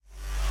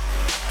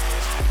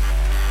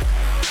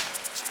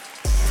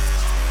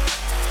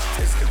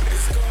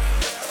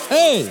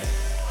Hey,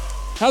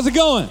 how's it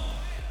going?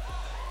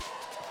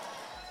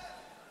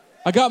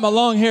 I got my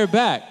long hair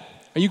back.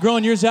 Are you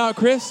growing yours out,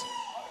 Chris?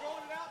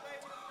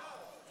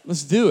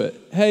 Let's do it.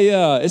 Hey,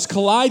 it's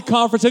Collide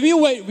Conference. Have you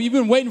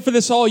been waiting for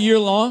this all year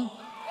long?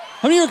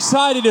 How many of you are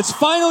excited? It's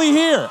finally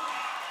here.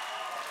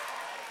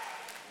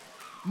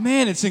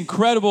 Man, it's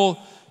incredible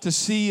to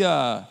see,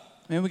 man,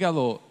 we got a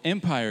little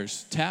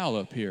Empire's towel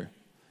up here.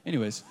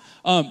 Anyways,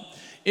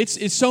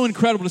 it's so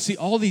incredible to see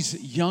all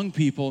these young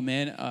people,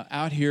 man,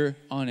 out here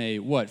on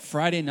a,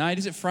 Friday night?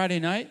 Is it Friday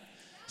night?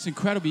 It's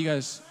incredible, you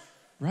guys,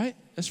 right?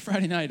 That's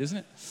Friday night, isn't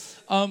it?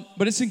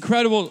 But it's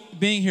incredible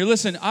being here.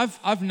 Listen,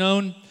 I've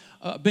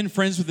been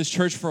friends with this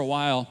church for a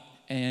while,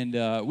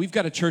 and we've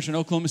got a church in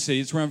Oklahoma City.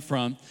 It's where I'm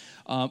from.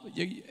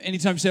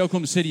 Anytime you say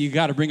Oklahoma City, you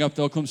got to bring up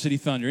the Oklahoma City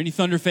Thunder. Any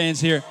Thunder fans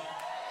here?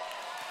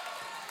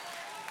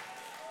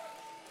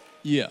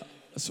 Yeah.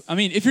 I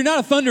mean, if you're not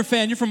a Thunder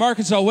fan, you're from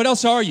Arkansas. What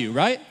else are you,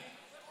 right?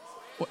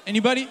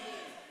 Anybody?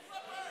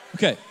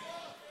 Okay.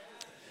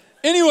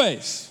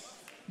 Anyways,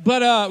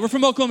 but we're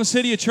from Oklahoma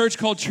City, a church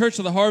called Church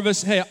of the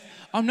Harvest. Hey,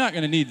 I'm not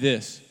going to need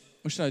this.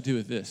 What should I do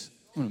with this?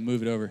 I'm going to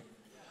move it over.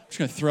 I'm just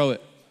going to throw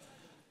it.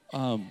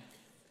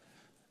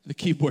 The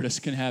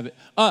keyboardist can have it.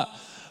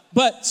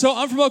 So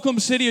I'm from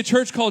Oklahoma City, a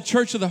church called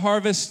Church of the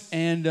Harvest,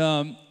 and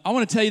I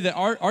want to tell you that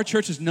our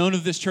church is known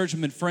of this church.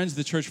 I've been friends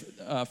with the church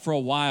for a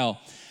while.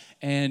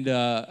 And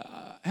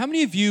how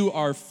many of you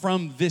are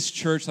from this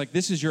church? Like,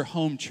 this is your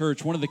home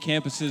church, one of the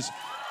campuses.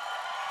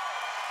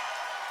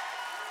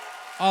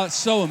 Oh, it's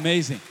so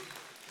amazing.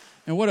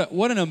 And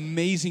what an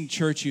amazing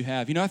church you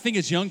have. You know, I think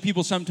as young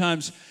people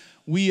sometimes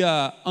we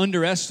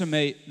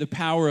underestimate the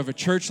power of a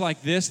church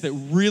like this that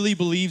really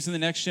believes in the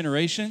next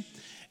generation.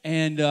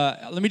 And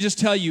let me just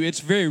tell you,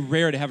 it's very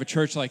rare to have a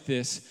church like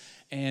this.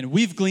 And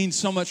we've gleaned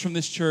so much from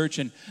this church.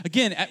 And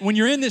again, when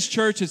you're in this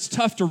church, it's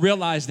tough to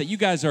realize that you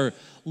guys are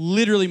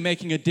literally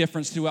making a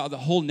difference throughout the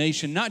whole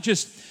nation, not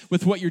just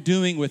with what you're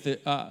doing with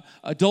the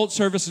adult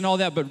service and all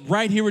that, but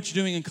right here, what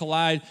you're doing in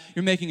Collide,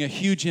 you're making a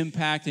huge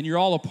impact, and you're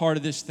all a part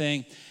of this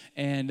thing.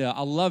 And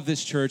I love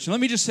this church. And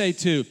let me just say,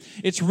 too,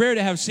 it's rare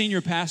to have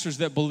senior pastors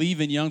that believe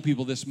in young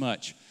people this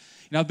much.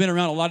 You know, I've been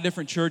around a lot of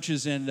different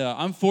churches, and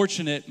I'm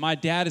fortunate. My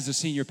dad is a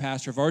senior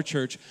pastor of our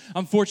church.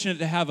 I'm fortunate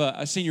to have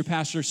a senior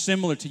pastor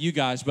similar to you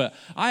guys, but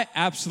I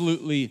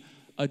absolutely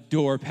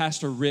adore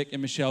Pastor Rick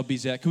and Michelle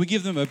Bizet. Can we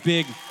give them a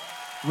big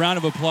round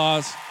of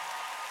applause?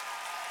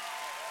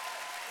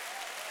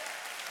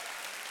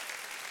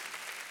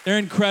 They're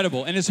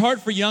incredible, and it's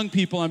hard for young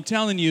people. I'm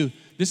telling you,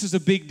 this is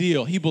a big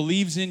deal. He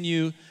believes in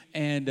you,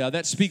 and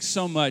that speaks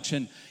so much.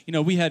 And you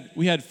know, we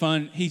had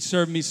fun. He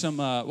served me some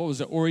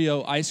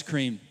Oreo ice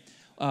cream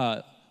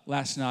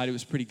last night. It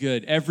was pretty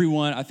good.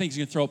 Everyone, I think he's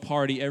gonna throw a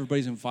party.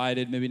 Everybody's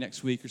invited. Maybe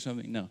next week or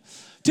something. No,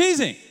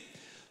 teasing.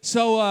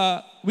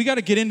 So we got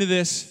to get into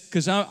this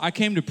because I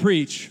came to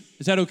preach.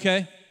 Is that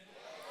okay?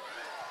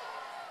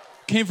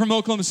 Came from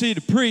Oklahoma City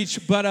to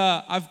preach, but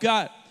I've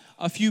got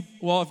a few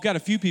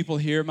people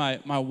here.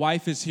 My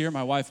wife is here.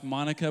 My wife,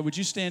 Monica. Would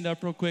you stand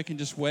up real quick and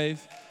just wave?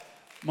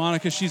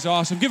 Monica, she's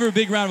awesome. Give her a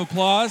big round of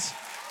applause.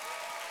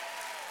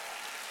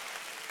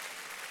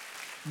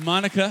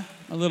 Monica,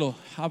 a little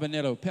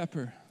habanero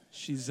pepper.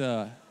 She's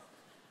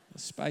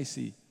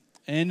spicy.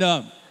 And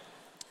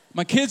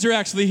my kids are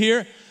actually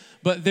here,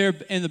 but they're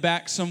in the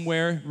back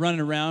somewhere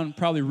running around,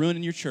 probably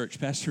ruining your church,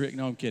 Pastor Rick.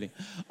 No, I'm kidding.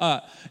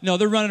 No,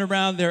 they're running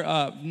around.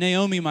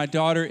 Naomi, my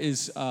daughter,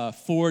 is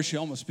 4.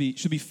 She'll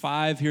be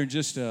 5 here in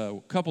just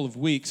a couple of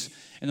weeks.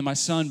 And then my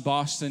son,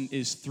 Boston,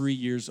 is 3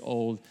 years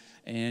old.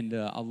 And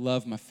I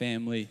love my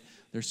family.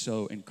 They're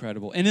so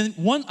incredible. And then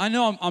I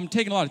know I'm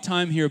taking a lot of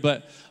time here,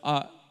 but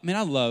man,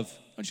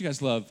 don't you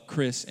guys love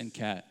Chris and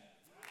Kat?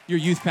 Your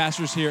youth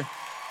pastors here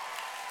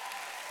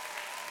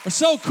are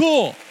so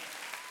cool.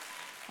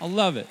 I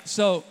love it.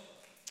 So,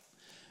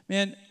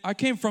 man, I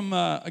came from,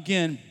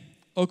 again,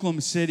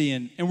 Oklahoma City,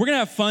 and we're going to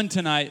have fun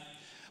tonight,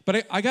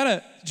 but I got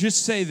to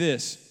just say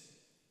this.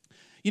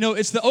 You know,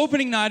 it's the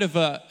opening night of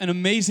an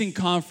amazing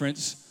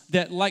conference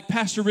that, like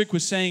Pastor Rick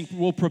was saying,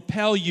 will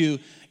propel you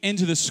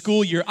into the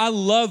school year. I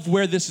love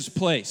where this is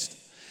placed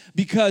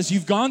because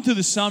you've gone through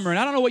the summer, and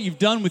I don't know what you've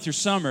done with your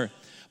summer,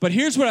 but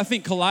here's what I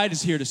think Collide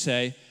is here to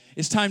say.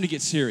 It's time to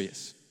get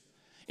serious.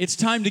 It's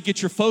time to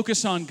get your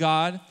focus on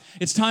God.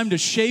 It's time to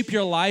shape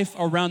your life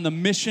around the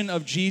mission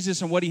of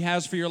Jesus and what he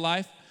has for your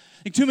life.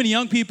 I think too many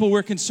young people,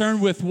 we're concerned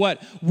with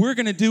what we're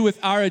going to do with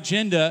our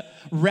agenda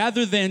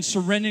rather than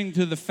surrendering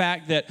to the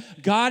fact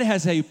that God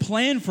has a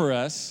plan for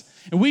us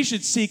and we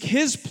should seek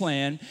his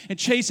plan and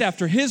chase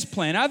after his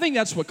plan. I think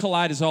that's what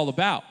Collide is all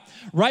about.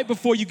 Right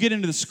before you get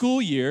into the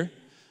school year,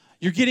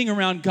 you're getting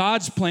around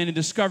God's plan and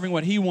discovering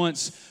what he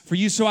wants for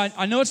you. So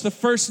I know it's the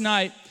first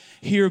night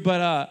here,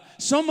 but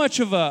so much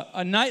of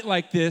a night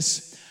like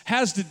this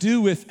has to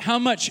do with how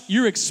much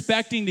you're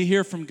expecting to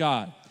hear from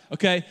God,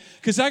 okay?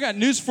 Because I got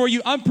news for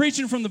you. I'm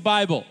preaching from the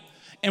Bible.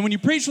 And when you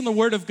preach from the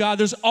Word of God,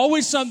 there's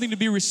always something to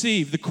be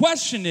received. The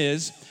question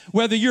is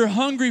whether you're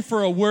hungry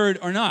for a word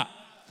or not.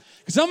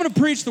 Because I'm going to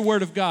preach the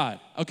word of God,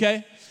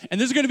 okay? And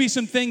there's going to be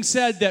some things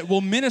said that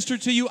will minister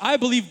to you. I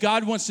believe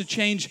God wants to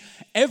change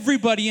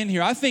everybody in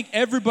here. I think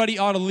everybody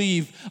ought to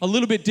leave a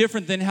little bit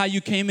different than how you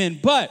came in.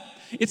 But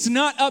it's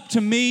not up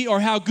to me or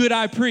how good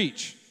I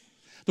preach.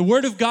 The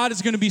word of God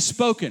is going to be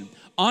spoken.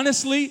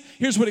 Honestly,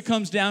 here's what it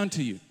comes down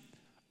to you.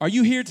 Are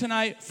you here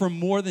tonight for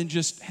more than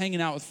just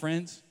hanging out with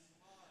friends?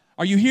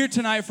 Are you here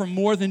tonight for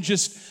more than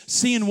just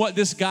seeing what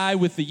this guy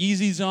with the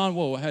Yeezys on?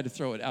 Whoa, I had to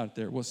throw it out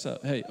there. What's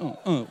up? Hey,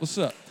 what's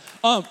up?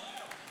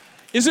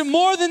 Is it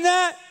more than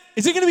that?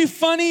 Is it going to be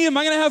funny? Am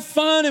I going to have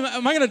fun?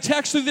 Am I going to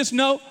text through this?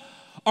 No.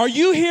 Are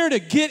you here to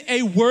get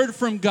a word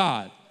from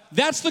God?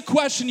 That's the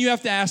question you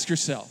have to ask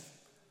yourself.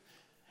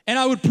 And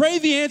I would pray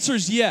the answer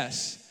is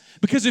yes.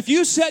 Because if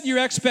you set your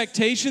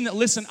expectation that,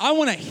 listen, I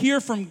want to hear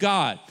from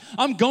God.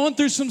 I'm going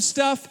through some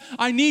stuff.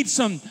 I need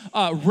some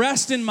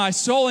rest in my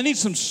soul. I need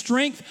some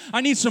strength.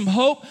 I need some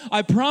hope.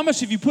 I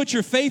promise if you put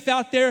your faith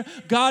out there,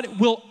 God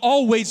will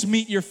always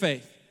meet your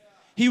faith.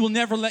 He will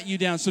never let you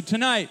down. So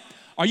tonight,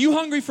 are you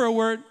hungry for a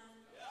word?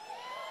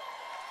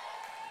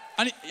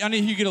 I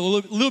need you to get a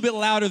little bit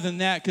louder than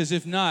that, because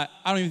if not,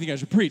 I don't even think I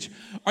should preach.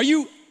 Are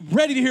you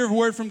ready to hear a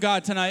word from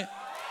God tonight?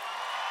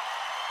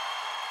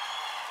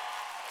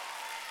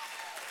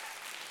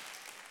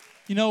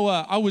 You know,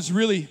 I was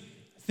really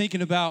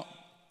thinking about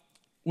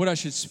what I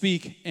should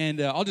speak,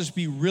 and I'll just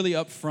be really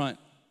upfront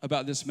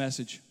about this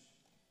message.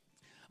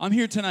 I'm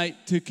here tonight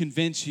to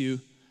convince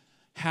you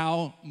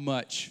how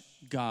much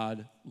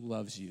God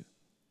loves you,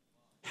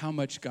 how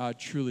much God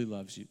truly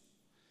loves you.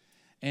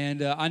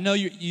 And I know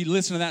you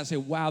listen to that and say,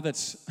 wow,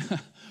 that's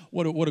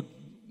what a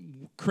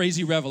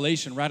crazy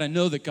revelation, right? I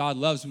know that God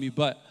loves me,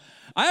 but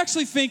I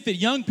actually think that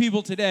young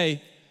people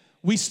today,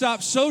 we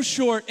stop so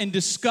short in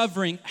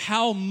discovering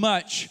how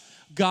much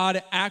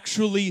God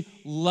actually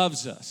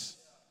loves us.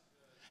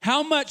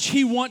 How much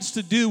He wants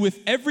to do with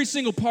every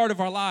single part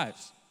of our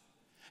lives.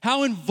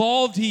 How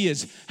involved He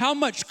is. How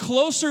much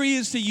closer He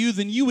is to you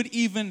than you would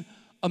even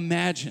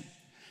imagine.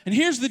 And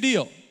here's the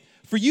deal.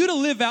 For you to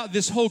live out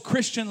this whole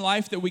Christian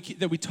life that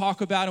we talk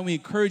about and we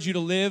encourage you to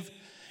live,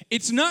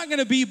 it's not going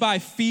to be by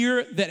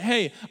fear that,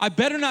 hey, I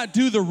better not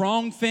do the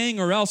wrong thing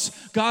or else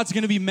God's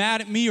going to be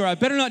mad at me, or I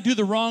better not do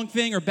the wrong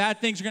thing or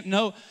bad things are going to...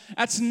 No,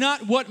 that's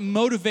not what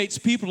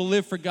motivates people to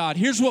live for God.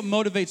 Here's what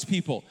motivates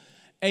people.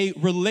 A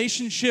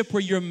relationship where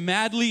you're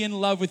madly in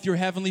love with your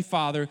Heavenly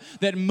Father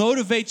that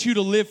motivates you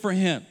to live for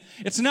Him.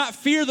 It's not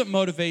fear that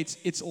motivates,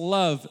 it's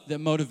love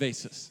that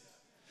motivates us.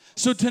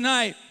 So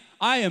tonight,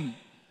 I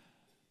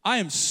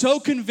am so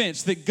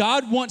convinced that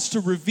God wants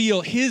to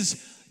reveal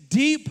His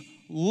deep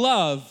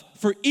love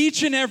for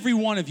each and every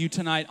one of you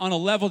tonight on a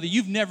level that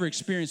you've never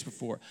experienced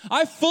before.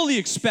 I fully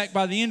expect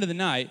by the end of the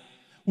night,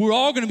 we're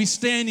all going to be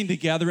standing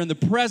together in the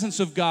presence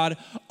of God,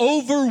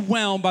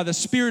 overwhelmed by the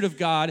Spirit of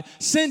God,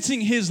 sensing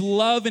His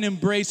love and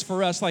embrace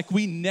for us like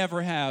we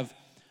never have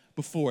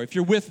before. If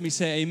you're with me,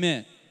 say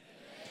amen.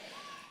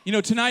 You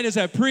know, tonight as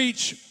I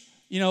preach,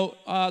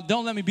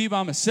 don't let me be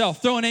by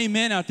myself. Throw an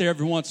amen out there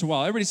every once in a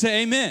while. Everybody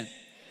say amen.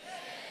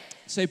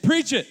 Say,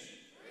 preach it.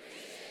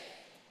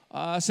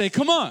 Say,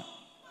 come on.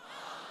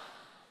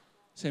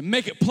 Say,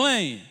 make it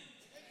plain.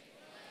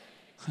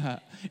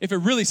 If it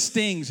really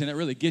stings and it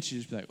really gets you,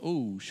 just be like,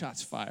 oh,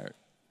 shots fired.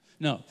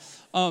 No.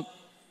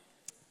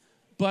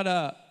 But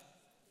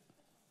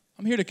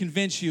I'm here to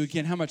convince you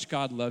again how much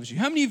God loves you.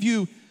 How many of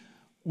you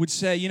would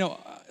say,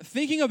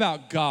 thinking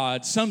about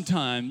God,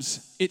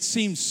 sometimes it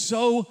seems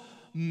so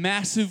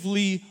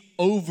massively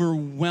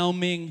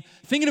overwhelming.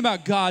 Thinking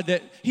about God,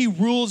 that He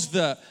rules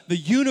the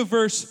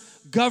universe,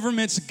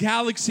 governments,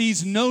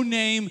 galaxies, no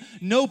name,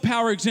 no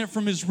power exempt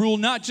from His rule,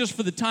 not just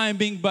for the time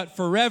being, but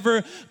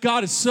forever.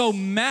 God is so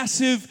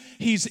massive.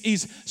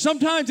 He's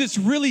sometimes it's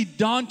really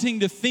daunting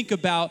to think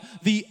about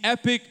the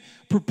epic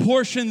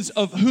proportions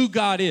of who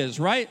God is,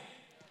 right?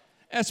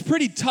 It's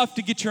pretty tough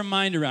to get your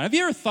mind around. Have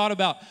you ever thought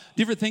about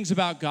different things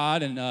about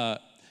God and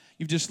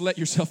you've just let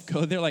yourself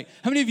go there? Like,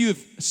 how many of you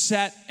have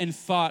sat and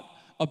thought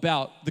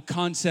about the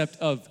concept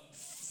of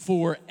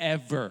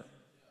forever?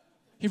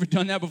 You ever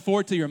done that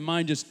before till your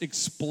mind just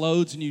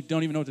explodes and you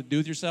don't even know what to do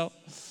with yourself?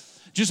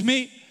 Just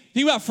me.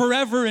 Think about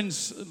forever and,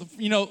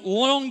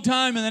 long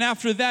time, and then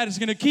after that it's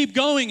going to keep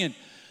going. And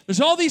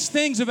there's all these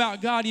things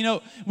about God.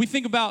 We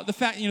think about the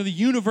fact, the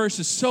universe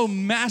is so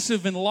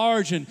massive and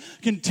large and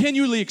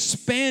continually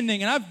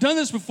expanding. And I've done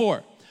this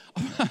before.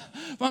 I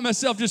find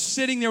myself just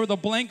sitting there with a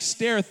blank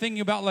stare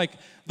thinking about like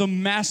the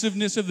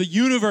massiveness of the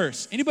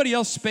universe. Anybody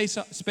else space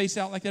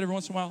out like that every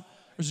once in a while?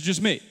 Or is it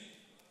just me?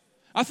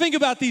 I think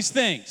about these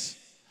things.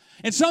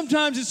 And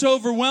sometimes it's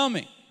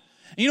overwhelming.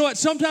 And you know what?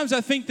 Sometimes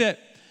I think that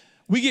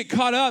we get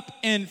caught up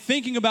in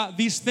thinking about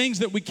these things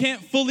that we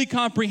can't fully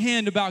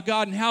comprehend about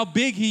God and how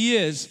big He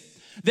is,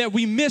 that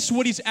we miss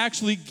what He's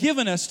actually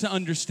given us to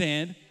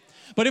understand.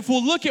 But if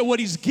we'll look at what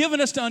He's given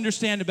us to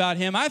understand about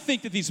Him, I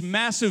think that these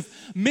massive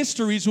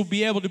mysteries will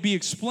be able to be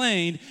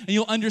explained and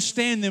you'll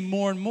understand them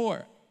more and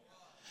more.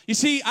 You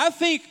see, I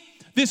think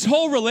this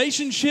whole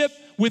relationship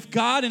with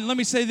God, and let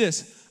me say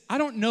this, I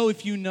don't know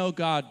if you know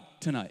God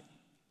tonight.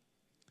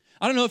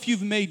 I don't know if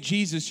you've made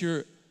Jesus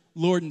your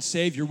Lord and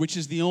Savior, which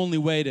is the only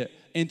way to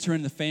enter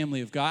in the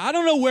family of God. I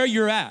don't know where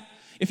you're at.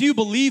 If you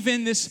believe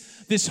in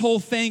this whole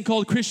thing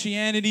called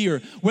Christianity, or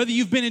whether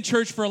you've been in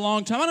church for a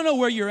long time, I don't know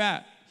where you're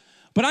at.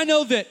 But I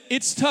know that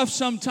it's tough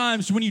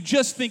sometimes when you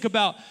just think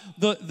about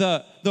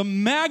the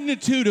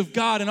magnitude of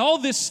God and all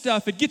this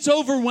stuff. It gets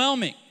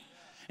overwhelming.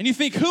 And you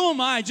think, who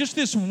am I? Just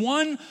this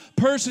one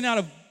person out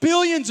of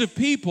billions of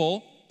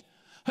people.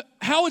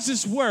 How does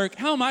this work?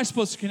 How am I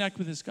supposed to connect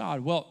with this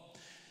God? Well,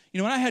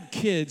 when I had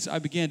kids, I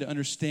began to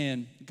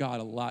understand God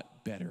a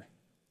lot better.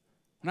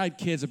 When I had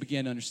kids, I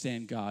began to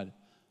understand God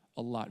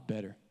a lot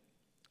better.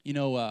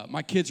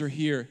 My kids are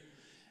here,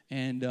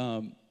 and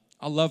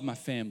I love my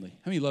family.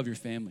 How many love your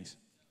families?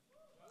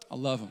 I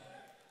love them.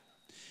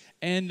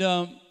 And,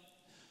 at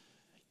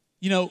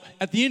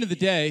the end of the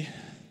day,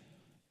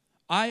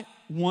 I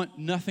want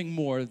nothing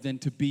more than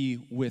to be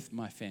with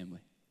my family.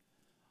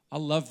 I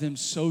love them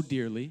so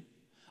dearly.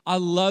 I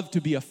love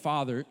to be a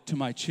father to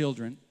my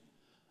children.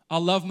 I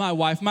love my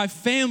wife. My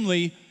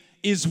family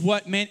is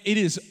what, it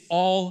is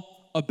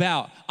all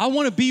about. I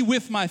want to be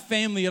with my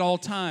family at all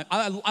times.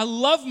 I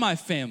love my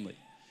family.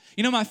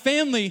 My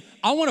family,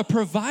 I want to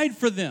provide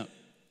for them.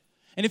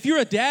 And if you're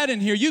a dad in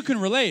here, you can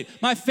relate.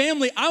 My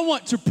family, I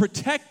want to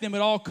protect them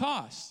at all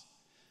costs.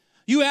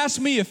 You ask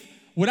me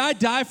would I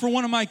die for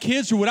one of my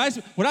kids, or would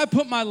I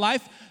put my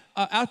life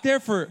out there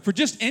for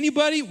just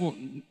anybody? Well,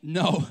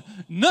 no,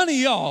 none of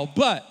y'all.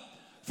 But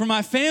for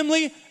my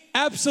family,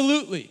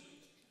 absolutely.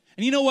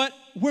 And you know what?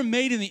 We're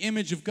made in the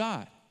image of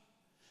God.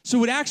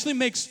 So it actually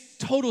makes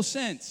total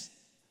sense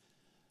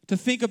to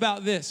think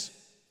about this.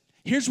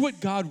 Here's what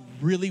God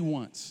really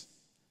wants.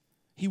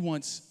 He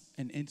wants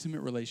an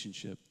intimate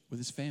relationship with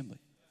his family.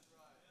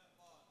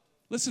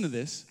 Listen to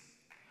this.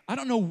 I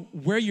don't know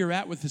where you're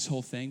at with this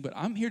whole thing, but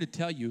I'm here to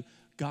tell you,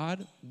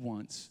 God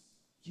wants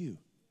you.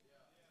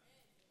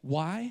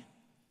 Why?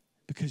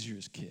 Because you're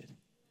his kid.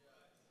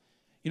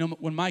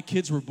 When my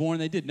kids were born,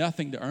 they did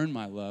nothing to earn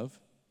my love.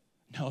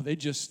 No, they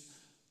just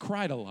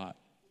cried a lot.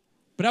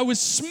 But I was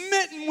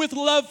smitten with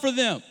love for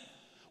them.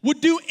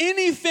 Would do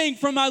anything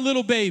for my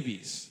little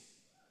babies.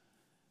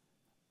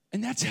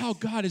 And that's how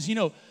God is.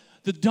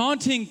 The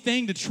daunting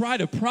thing to try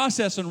to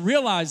process and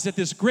realize that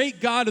this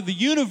great God of the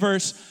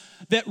universe,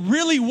 that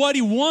really what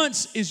he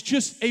wants is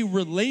just a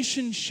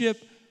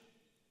relationship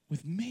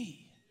with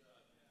me.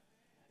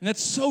 And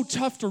that's so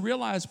tough to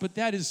realize, but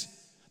that is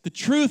the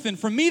truth. And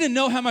for me to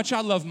know how much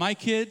I love my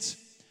kids,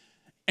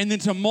 and then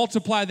to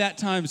multiply that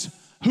times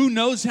who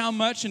knows how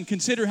much, and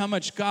consider how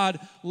much God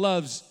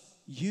loves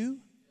you,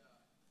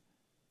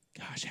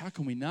 gosh, how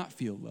can we not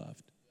feel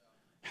loved?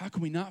 How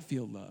can we not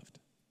feel loved?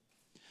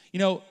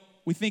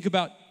 We think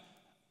about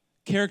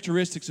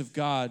characteristics of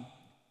God,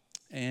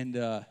 and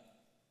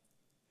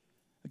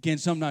again,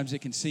 sometimes it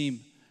can seem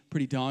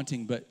pretty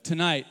daunting, but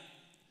tonight,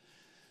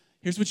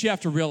 here's what you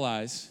have to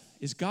realize,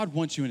 is God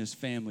wants you in his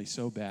family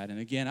so bad. And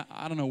again,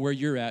 I don't know where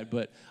you're at,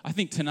 but I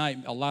think tonight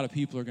a lot of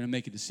people are going to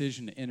make a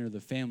decision to enter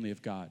the family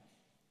of God.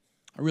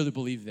 I really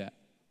believe that.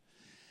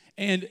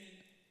 And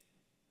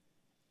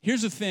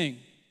here's the thing.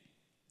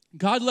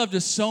 God loved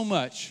us so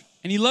much,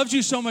 and he loves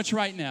you so much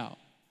right now.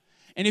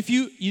 And if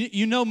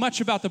you know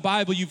much about the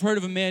Bible, you've heard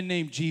of a man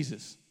named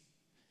Jesus.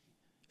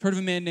 Heard of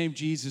a man named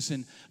Jesus.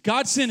 And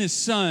God sent his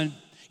son.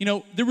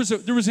 There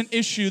was an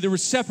issue. There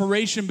was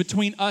separation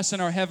between us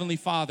and our Heavenly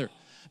Father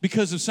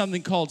because of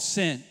something called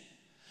sin.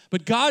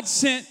 But God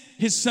sent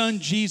his son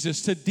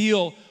Jesus to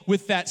deal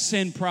with that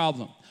sin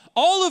problem.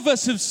 All of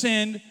us have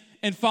sinned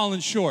and fallen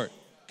short.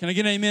 Can I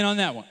get an amen on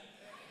that one?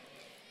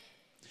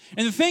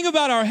 And the thing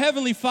about our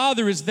Heavenly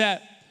Father is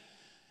that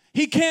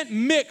he can't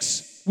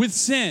mix with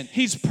sin.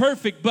 He's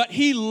perfect, but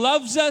he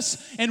loves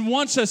us and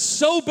wants us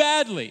so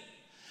badly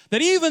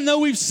that even though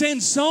we've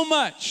sinned so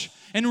much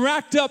and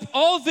racked up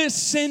all this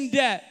sin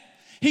debt,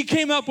 he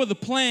came up with a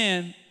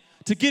plan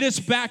to get us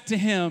back to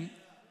him,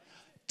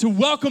 to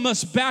welcome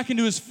us back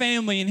into his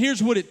family. And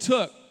here's what it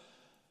took: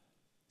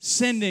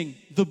 sending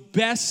the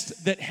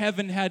best that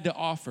heaven had to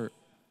offer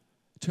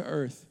to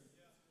earth,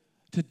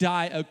 to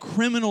die a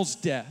criminal's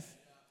death,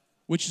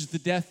 which is the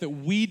death that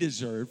we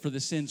deserve for the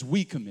sins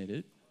we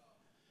committed.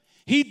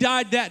 He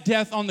died that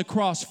death on the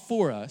cross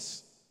for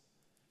us,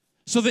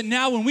 so that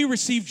now when we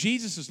receive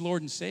Jesus as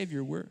Lord and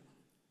Savior,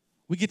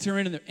 we get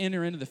to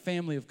enter into the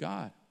family of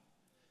God.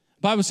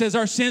 The Bible says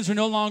our sins are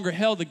no longer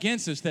held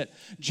against us, that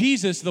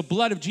Jesus, the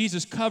blood of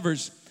Jesus,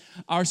 covers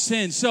our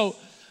sins. So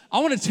I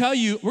want to tell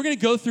you, we're going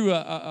to go through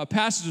a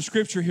passage of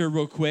Scripture here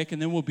real quick,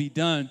 and then we'll be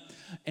done.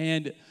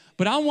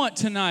 But I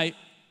want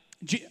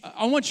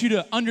you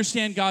to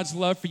understand God's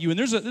love for you. And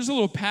there's a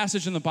little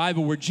passage in the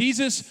Bible where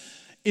Jesus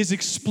is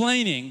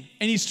explaining,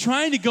 and he's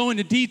trying to go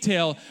into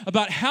detail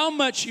about how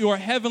much your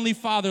Heavenly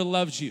Father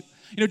loves you.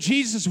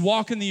 Jesus is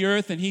walking the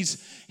earth, and he's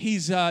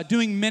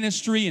doing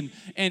ministry,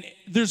 and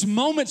there's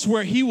moments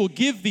where he will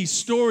give these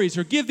stories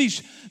or give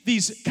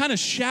these kind of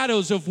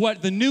shadows of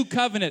what the new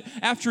covenant,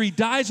 after he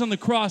dies on the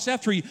cross,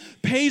 after he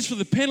pays for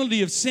the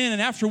penalty of sin, and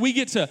after we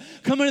get to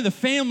come into the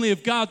family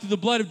of God through the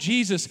blood of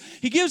Jesus.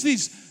 He gives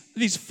these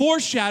these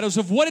foreshadows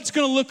of what it's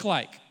going to look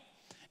like.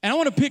 And I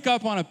want to pick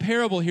up on a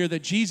parable here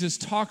that Jesus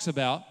talks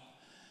about.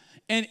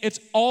 And it's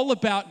all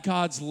about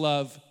God's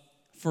love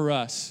for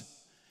us.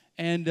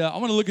 And I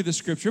want to look at the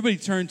scripture.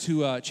 Everybody turn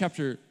to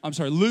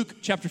Luke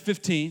chapter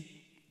 15,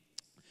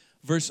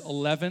 verse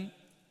 11.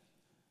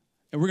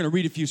 And we're going to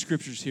read a few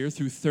scriptures here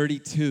through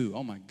 32.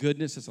 Oh my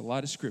goodness, that's a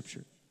lot of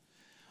scripture.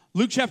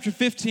 Luke chapter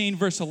 15,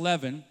 verse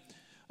 11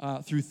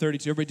 through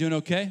 32. Everybody doing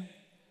okay?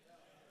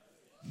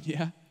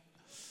 Yeah?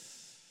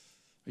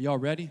 Are y'all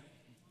ready?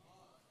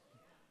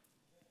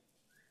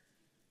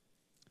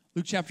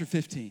 Luke chapter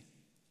 15.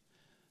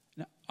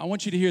 Now, I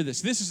want you to hear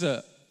this. This is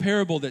a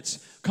parable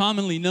that's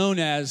commonly known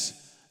as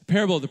the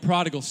parable of the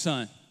prodigal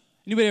son.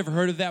 Anybody ever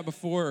heard of that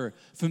before or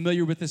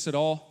familiar with this at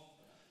all?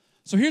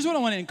 So here's what I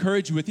want to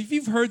encourage you with. If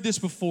you've heard this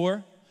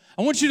before,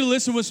 I want you to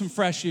listen with some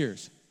fresh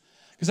ears.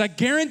 Because I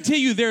guarantee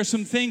you there are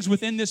some things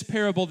within this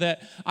parable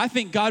that I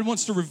think God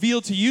wants to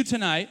reveal to you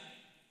tonight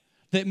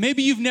that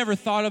maybe you've never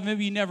thought of,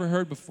 maybe you never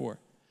heard before.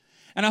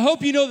 And I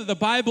hope you know that the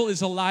Bible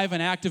is alive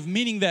and active,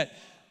 meaning that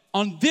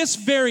on this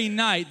very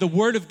night, the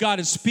Word of God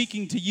is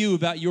speaking to you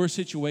about your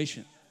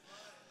situation.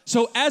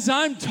 So as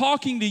I'm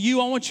talking to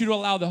you, I want you to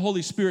allow the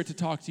Holy Spirit to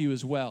talk to you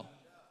as well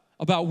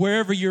about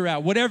wherever you're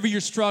at, whatever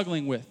you're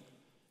struggling with.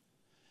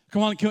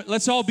 Come on,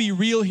 let's all be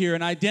real here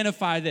and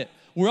identify that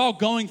we're all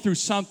going through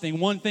something,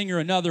 one thing or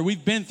another.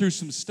 We've been through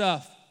some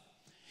stuff.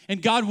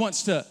 And God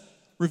wants to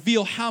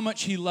reveal how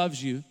much He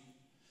loves you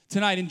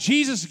tonight. And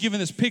Jesus is giving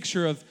this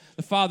picture of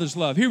the Father's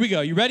love. Here we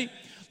go. You ready?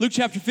 Luke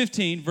chapter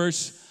 15,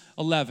 verse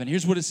 11.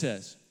 Here's what it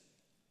says.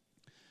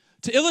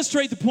 To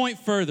illustrate the point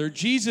further,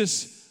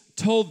 Jesus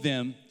told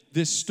them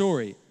this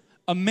story.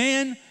 A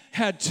man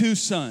had two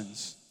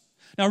sons.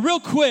 Now, real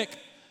quick,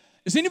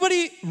 does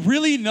anybody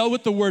really know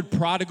what the word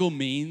prodigal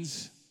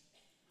means?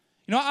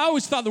 You know, I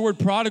always thought the word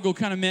prodigal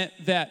kind of meant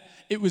that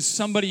it was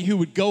somebody who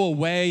would go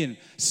away and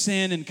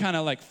sin and kind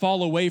of like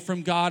fall away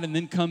from God and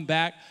then come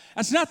back.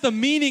 That's not the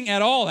meaning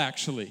at all,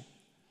 actually.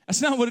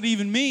 That's not what it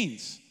even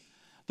means.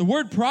 The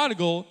word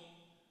prodigal,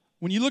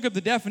 when you look up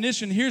the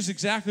definition, here's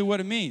exactly what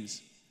it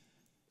means.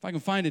 If I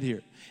can find it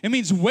here. It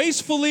means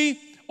wastefully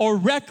or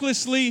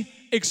recklessly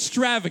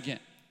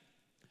extravagant,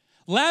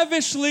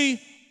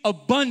 lavishly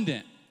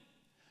abundant.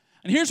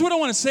 And here's what I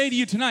want to say to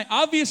you tonight.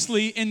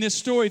 Obviously, in this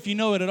story, if you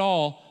know it at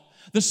all,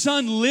 the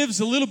son lives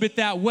a little bit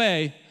that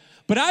way,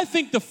 but I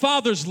think the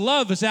father's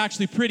love is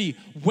actually pretty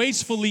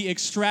wastefully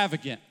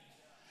extravagant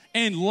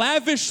and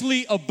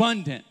lavishly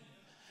abundant.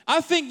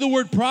 I think the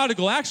word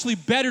prodigal actually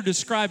better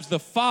describes the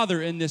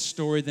father in this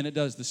story than it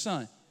does the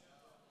son.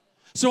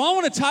 So I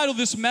want to title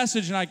this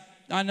message, and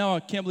I know I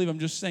can't believe I'm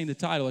just saying the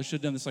title. I should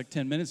have done this like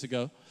 10 minutes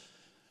ago.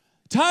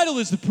 Title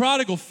is The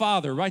Prodigal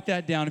Father. Write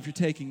that down if you're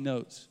taking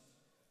notes.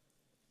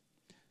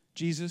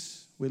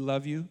 Jesus, we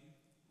love you.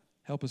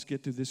 Help us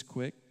get through this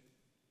quick.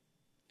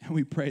 And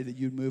we pray that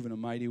you'd move in a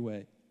mighty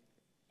way.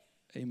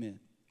 Amen.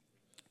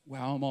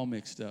 Wow, I'm all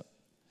mixed up.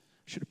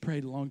 Should have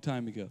prayed a long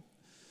time ago.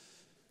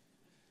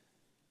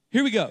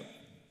 Here we go.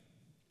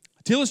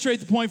 To illustrate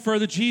the point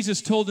further, Jesus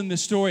told in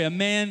this story, a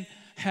man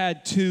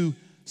had two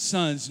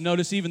sons.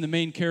 Notice even the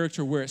main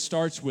character where it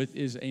starts with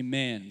is a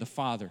man, the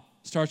father.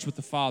 Starts with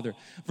the father.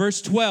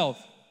 Verse 12.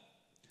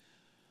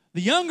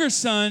 The younger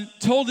son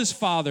told his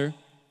father,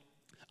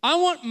 I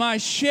want my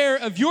share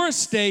of your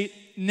estate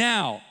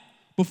now,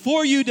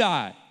 before you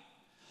die.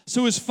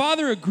 So his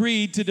father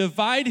agreed to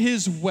divide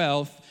his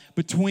wealth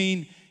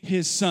between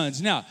his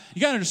sons. Now,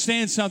 you got to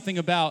understand something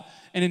about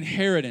an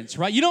inheritance,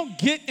 right? You don't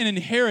get an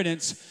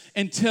inheritance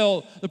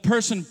until the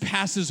person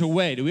passes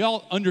away. Do we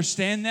all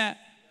understand that?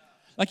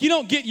 Like you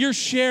don't get your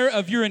share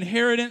of your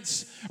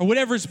inheritance or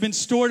whatever's been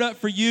stored up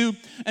for you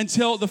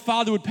until the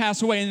father would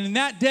pass away. And in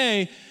that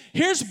day,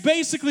 here's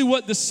basically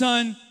what the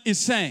son is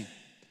saying.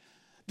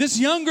 This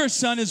younger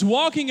son is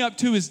walking up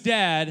to his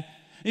dad.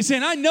 He's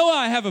saying, I know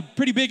I have a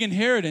pretty big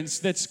inheritance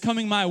that's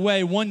coming my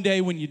way one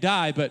day when you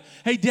die, but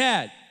hey,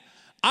 Dad,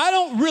 I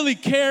don't really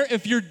care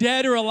if you're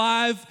dead or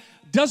alive.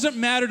 Doesn't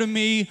matter to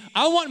me.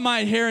 I want my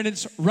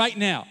inheritance right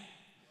now.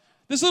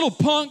 This little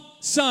punk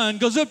son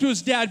goes up to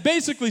his dad,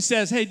 basically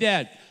says, hey,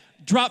 Dad,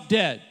 drop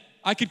dead.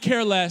 I could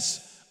care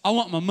less. I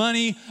want my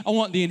money. I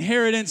want the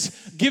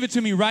inheritance. Give it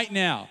to me right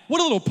now.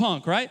 What a little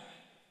punk, right?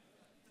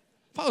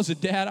 If I was a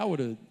dad, I would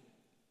have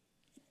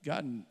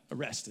gotten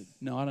arrested.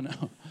 No, I don't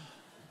know.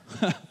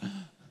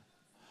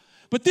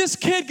 But this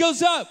kid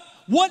goes up.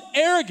 What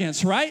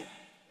arrogance, right?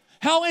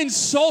 How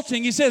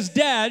insulting. He says,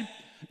 Dad,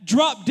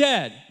 drop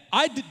dead.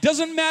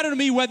 Doesn't matter to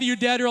me whether you're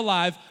dead or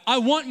alive. I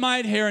want my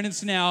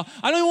inheritance now.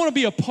 I don't even want to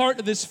be a part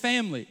of this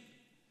family.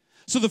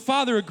 So the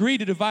father agreed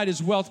to divide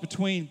his wealth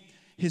between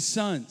his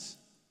sons.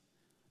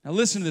 Now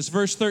listen to this,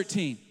 verse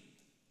 13.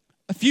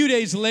 A few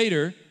days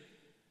later,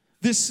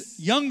 this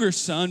younger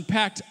son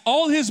packed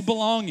all his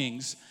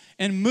belongings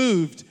and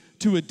moved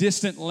to a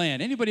distant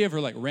land. Anybody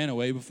ever like ran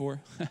away before?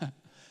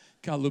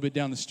 Got a little bit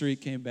down the street,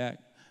 came back.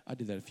 I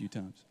did that a few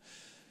times.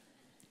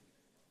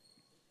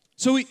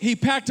 So he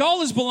packed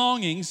all his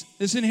belongings,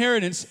 this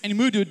inheritance, and he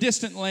moved to a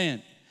distant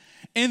land.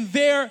 And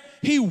there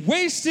he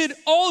wasted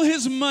all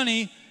his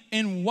money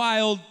in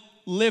wild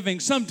living.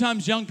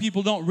 Sometimes young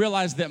people don't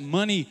realize that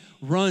money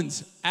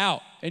runs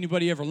out.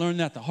 Anybody ever learned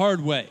that the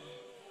hard way?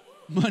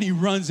 Money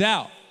runs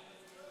out.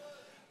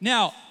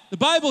 Now, the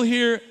Bible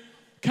here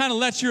kind of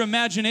lets your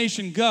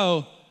imagination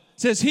go.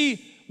 It says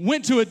he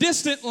went to a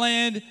distant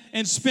land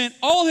and spent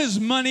all his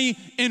money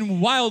in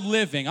wild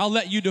living. I'll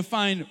let you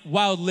define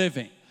wild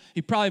living.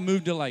 He probably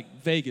moved to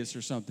like Vegas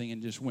or something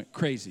and just went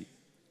crazy.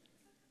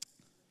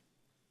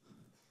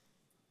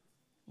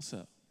 What's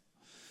up?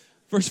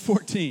 Verse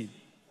 14.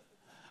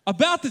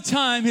 About the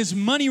time his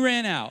money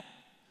ran out,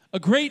 a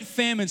great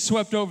famine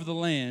swept over the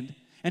land,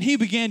 and he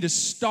began to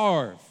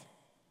starve.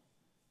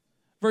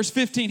 Verse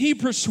 15, he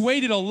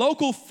persuaded a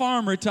local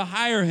farmer to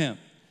hire him,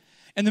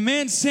 and the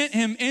man sent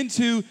him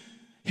into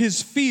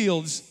his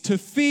fields to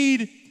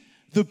feed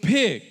the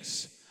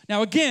pigs.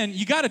 Now again,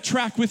 you got to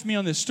track with me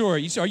on this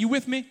story. Are you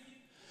with me?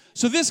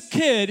 So this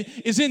kid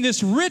is in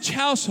this rich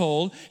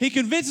household. He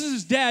convinces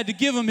his dad to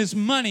give him his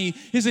money,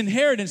 his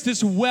inheritance,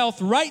 this wealth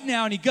right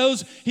now. And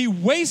he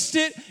wastes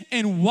it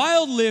in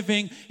wild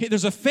living.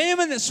 There's a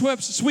famine that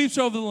sweeps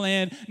over the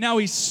land. Now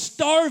he's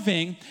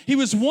starving. He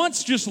was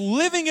once just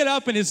living it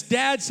up in his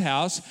dad's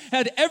house,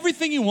 had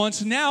everything he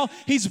wants. Now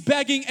he's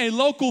begging a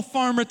local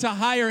farmer to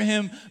hire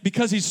him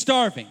because he's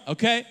starving,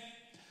 okay?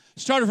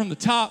 Started from the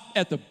top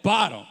at the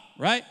bottom,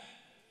 right?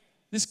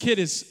 This kid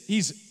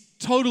he's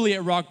totally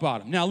at rock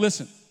bottom. Now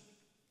listen.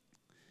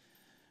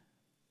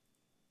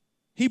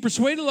 He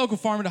persuaded a local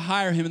farmer to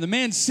hire him, and the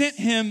man sent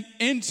him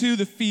into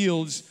the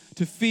fields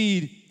to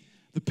feed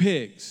the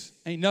pigs.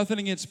 Ain't nothing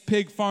against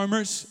pig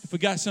farmers, if we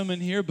got some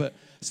in here, but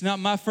it's not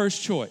my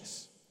first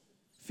choice.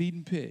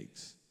 Feeding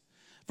pigs.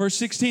 Verse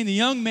 16, the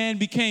young man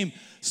became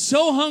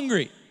so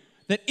hungry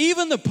that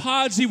even the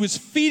pods he was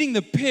feeding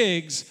the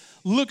pigs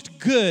looked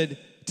good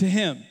to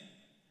him.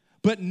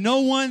 But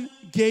no one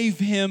gave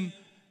him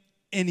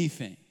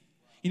anything.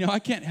 You know, I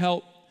can't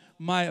help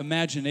my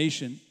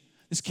imagination.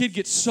 This kid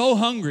gets so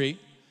hungry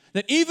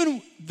that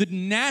even the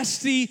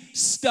nasty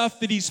stuff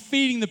that he's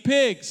feeding the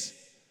pigs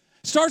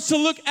starts to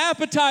look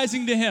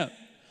appetizing to him.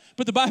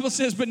 But the Bible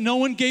says, but no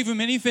one gave him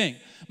anything.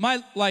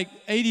 My,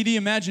 ADD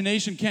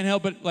imagination can't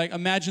help but,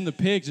 imagine the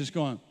pigs just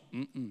going,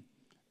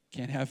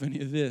 can't have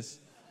any of this.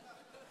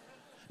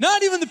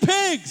 Not even the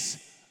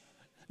pigs.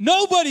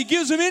 Nobody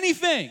gives him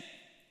anything.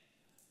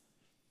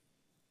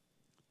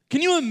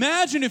 Can you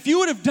imagine if you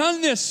would have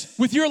done this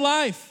with your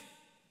life?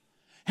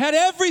 Had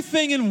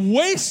everything and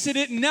wasted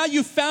it, and now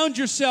you found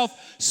yourself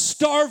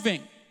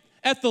starving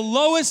at the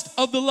lowest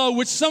of the low,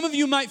 which some of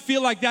you might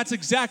feel like that's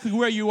exactly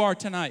where you are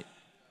tonight.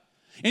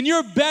 And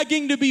you're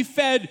begging to be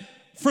fed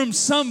from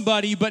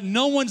somebody, but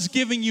no one's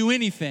giving you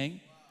anything.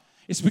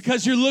 It's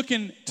because you're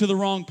looking to the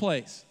wrong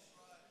place.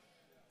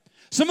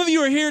 Some of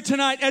you are here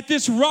tonight at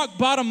this rock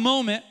bottom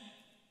moment,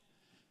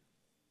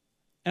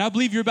 and I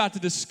believe you're about to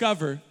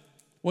discover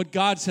what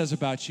God says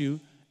about you,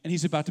 and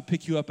he's about to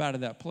pick you up out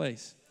of that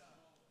place.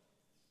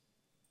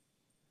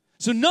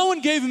 So no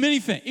one gave him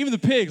anything. Even the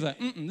pigs,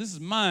 this is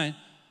mine.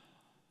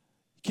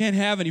 You can't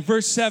have any.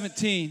 Verse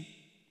 17,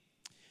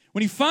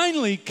 when he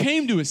finally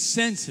came to his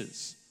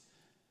senses,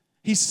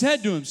 he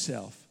said to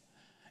himself,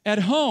 at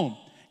home,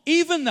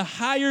 even the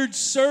hired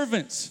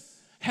servants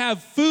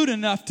have food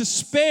enough to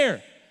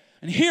spare,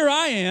 and here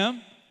I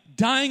am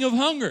dying of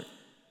hunger.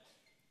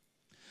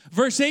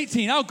 Verse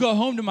 18, I'll go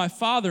home to my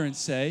father and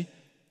say,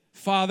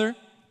 Father,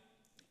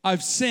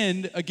 I've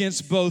sinned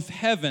against both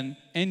heaven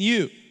and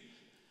you.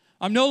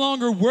 I'm no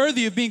longer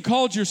worthy of being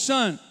called your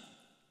son.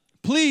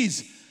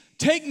 Please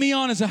take me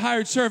on as a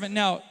hired servant.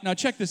 Now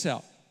check this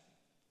out.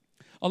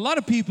 A lot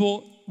of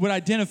people would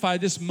identify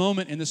this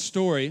moment in the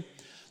story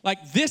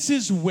like this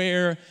is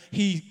where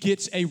he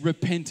gets a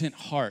repentant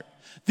heart.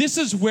 This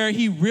is where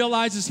he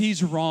realizes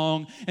he's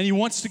wrong and he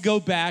wants to go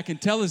back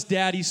and tell his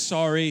dad he's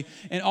sorry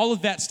and all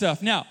of that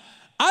stuff. Now,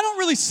 I don't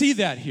really see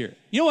that here.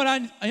 You know what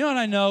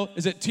I know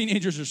is that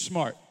teenagers are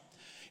smart.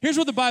 Here's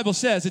what the Bible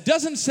says. It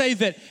doesn't say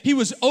that he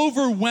was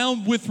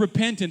overwhelmed with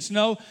repentance.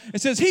 No,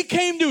 it says he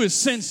came to his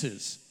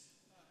senses.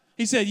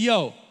 He said,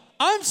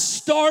 I'm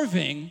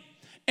starving,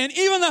 and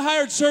even the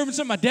hired servants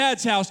at my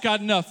dad's house got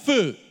enough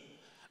food.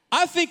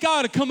 I think I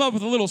ought to come up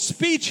with a little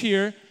speech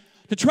here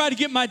to try to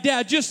get my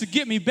dad just to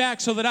get me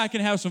back so that I can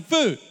have some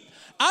food.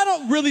 I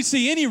don't really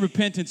see any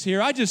repentance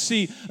here. I just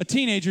see a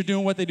teenager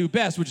doing what they do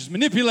best, which is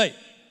manipulate.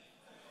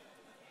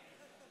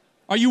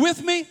 Are you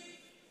with me?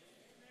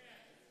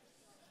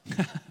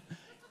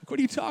 What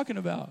are you talking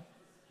about?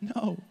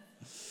 No.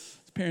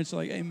 His parents are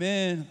like,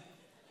 amen.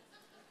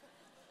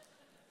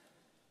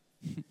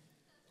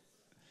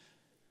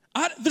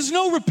 There's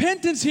no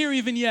repentance here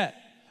even yet.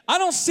 I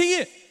don't see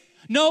it.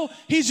 No,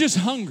 he's just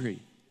hungry.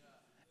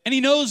 And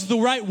he knows the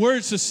right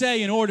words to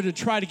say in order to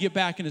try to get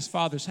back in his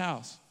father's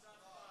house.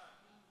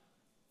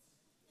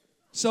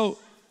 So,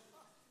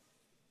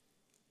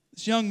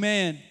 this young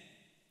man,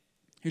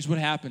 here's what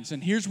happens.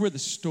 And here's where the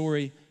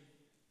story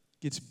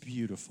gets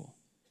beautiful.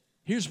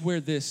 Here's where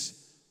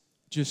this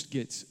just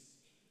gets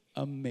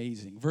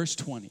amazing. Verse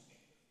 20.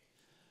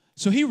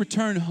 So he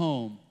returned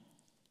home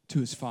to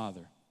his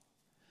father.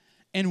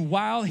 And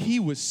while he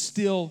was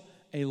still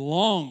a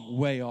long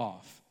way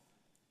off,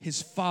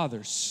 his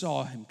father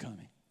saw him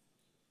coming.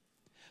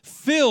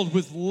 Filled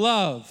with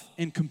love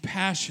and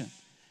compassion,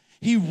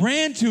 he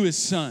ran to his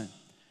son,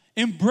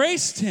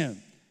 embraced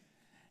him,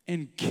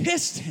 and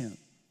kissed him.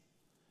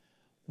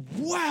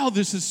 Wow,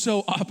 this is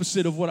so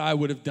opposite of what I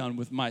would have done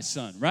with my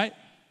son, right?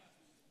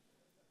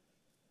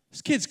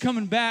 This kid's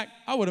coming back.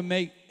 I would have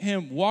made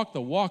him walk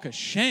the walk of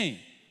shame.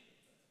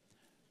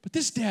 But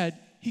this dad,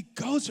 he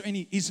goes and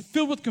he's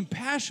filled with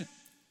compassion.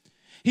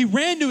 He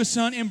ran to his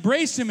son,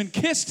 embraced him, and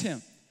kissed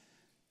him.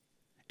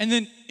 And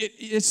then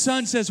his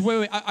son says,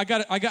 wait, I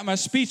got my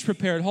speech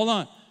prepared. Hold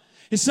on.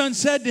 His son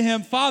said to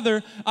him,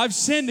 Father, I've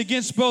sinned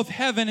against both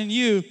heaven and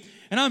you,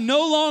 and I'm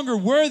no longer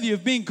worthy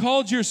of being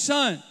called your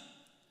son.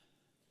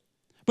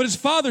 But his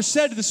father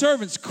said to the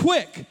servants,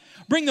 quick,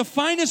 bring the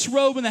finest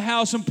robe in the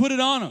house and put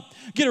it on him.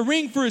 Get a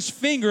ring for his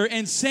finger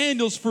and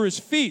sandals for his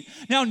feet.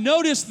 Now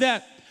notice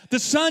that the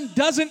son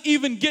doesn't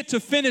even get to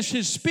finish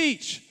his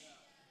speech.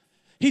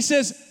 He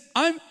says,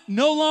 I'm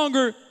no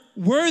longer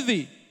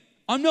worthy.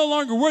 I'm no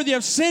longer worthy.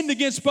 I've sinned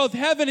against both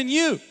heaven and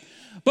you.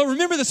 But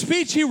remember, the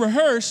speech he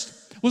rehearsed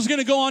was going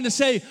to go on to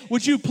say,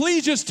 would you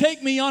please just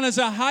take me on as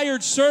a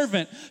hired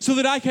servant so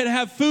that I could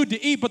have food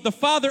to eat? But the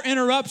father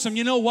interrupts him.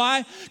 You know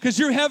why? Because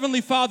your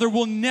heavenly Father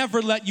will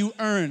never let you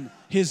earn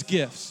his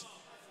gifts.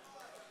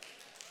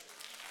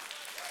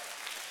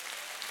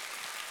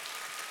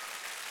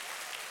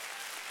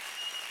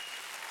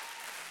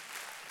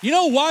 You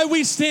know why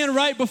we stand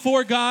right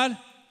before God?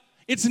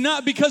 It's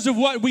not because of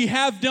what we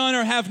have done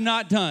or have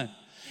not done.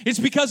 It's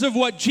because of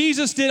what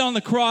Jesus did on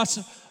the cross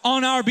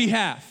on our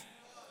behalf.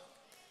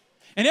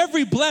 And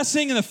every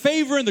blessing and the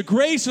favor and the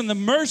grace and the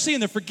mercy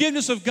and the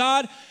forgiveness of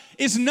God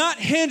is not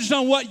hinged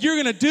on what you're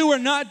going to do or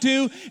not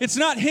do. It's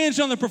not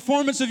hinged on the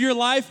performance of your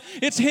life.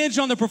 It's hinged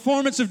on the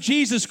performance of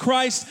Jesus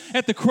Christ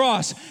at the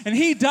cross. And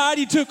he died.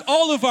 He took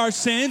all of our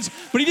sins,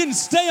 but he didn't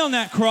stay on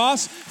that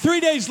cross. 3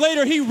 days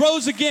later, he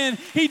rose again.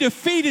 He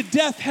defeated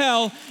death,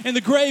 hell, and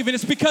the grave. And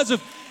it's because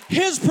of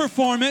his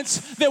performance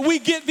that we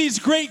get these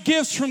great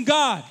gifts from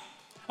God.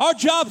 Our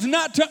job's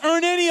not to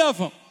earn any of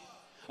them.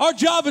 Our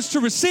job is to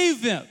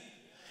receive them.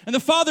 And the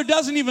father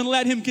doesn't even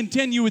let him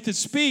continue with his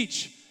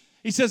speech.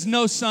 He says,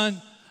 no, son,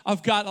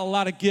 I've got a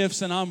lot of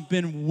gifts and I've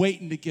been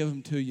waiting to give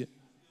them to you.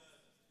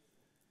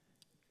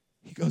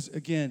 He goes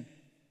again.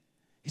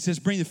 He says,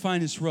 bring the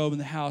finest robe in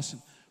the house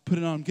and put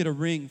it on him. Get a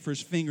ring for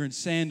his finger and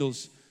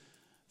sandals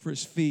for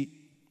his feet.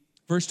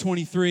 Verse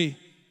 23.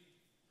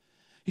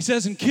 He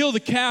says, and kill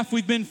the calf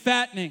we've been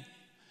fattening.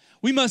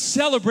 We must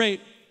celebrate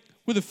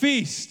with a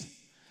feast.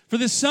 For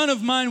this son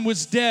of mine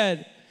was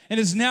dead and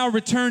is now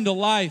returned to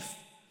life.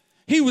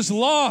 He was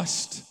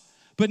lost,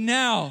 but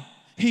now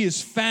he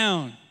is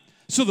found.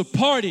 So the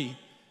party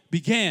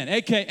began,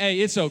 AKA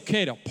it's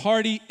okay to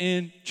party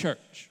in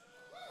church.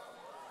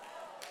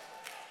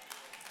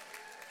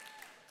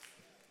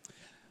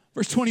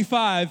 Verse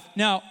 25,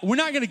 now we're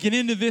not going to get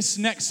into this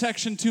next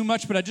section too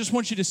much, but I just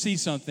want you to see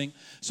something.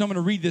 So I'm going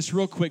to read this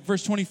real quick.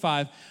 Verse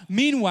 25,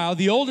 meanwhile,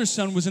 the older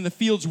son was in the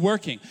fields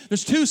working.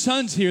 There's two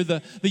sons here.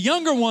 The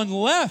younger one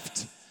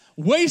left,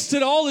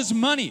 wasted all his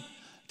money,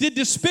 did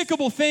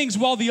despicable things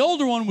while the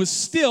older one was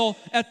still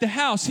at the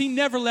house. He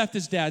never left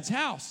his dad's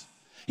house.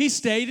 He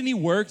stayed and he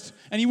worked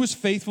and he was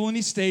faithful and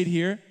he stayed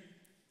here.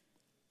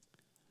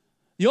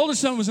 The older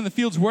son was in the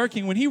fields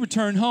working. When he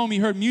returned home, he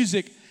heard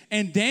music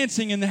and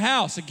dancing in the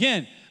house.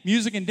 Again,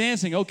 music and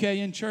dancing.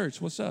 Okay, in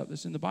church. What's up? This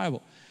is in the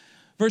Bible.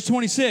 Verse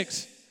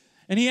 26,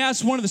 and he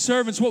asked one of the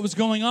servants what was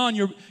going on.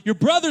 Your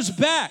brother's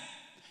back,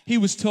 he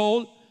was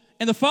told,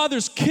 and the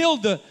father's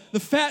killed the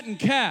fattened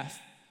calf.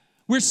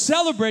 We're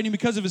celebrating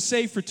because of his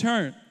safe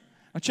return.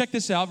 Now check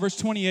this out, verse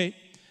 28.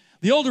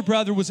 The older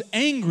brother was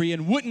angry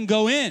and wouldn't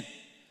go in.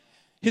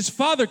 His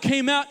father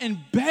came out and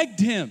begged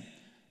him,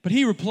 but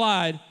he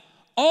replied,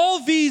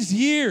 all these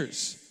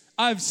years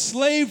I've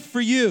slaved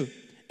for you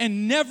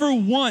and never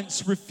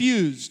once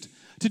refused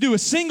to do a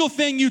single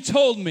thing you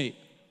told me.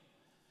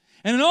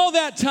 And in all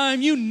that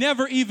time, you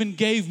never even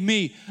gave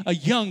me a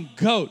young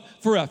goat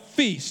for a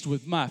feast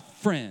with my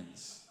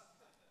friends.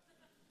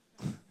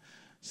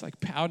 It's like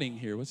pouting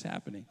here. What's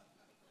happening?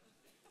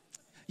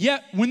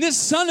 Yet, when this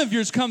son of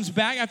yours comes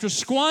back after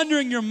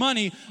squandering your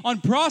money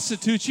on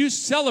prostitutes, you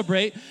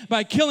celebrate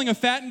by killing a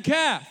fattened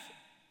calf.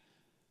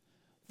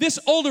 This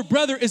older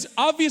brother is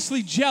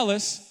obviously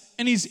jealous,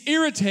 and he's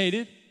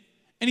irritated,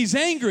 and he's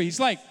angry. He's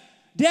like,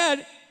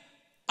 Dad,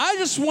 I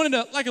just wanted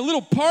a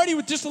little party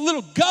with just a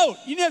little goat.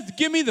 You didn't have to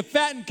give me the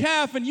fattened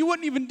calf, and you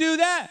wouldn't even do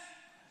that.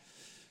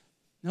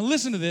 Now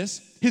listen to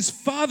this. His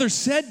father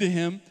said to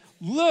him,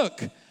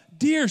 look,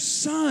 dear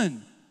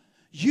son,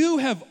 you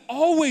have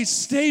always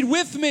stayed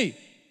with me,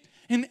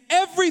 and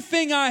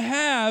everything I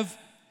have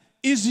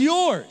is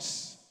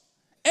yours.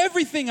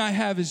 Everything I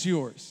have is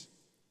yours.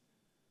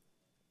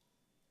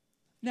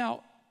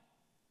 Now,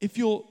 if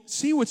you'll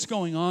see what's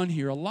going on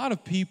here, a lot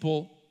of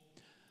people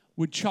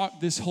would chalk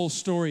this whole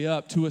story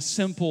up to a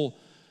simple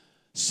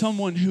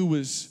someone who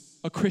was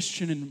a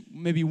Christian and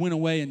maybe went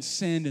away and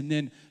sinned and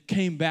then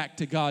came back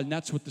to God, and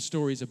that's what the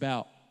story's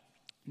about.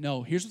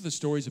 No, here's what the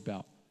story's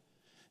about.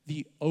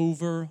 The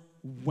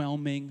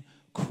overwhelming,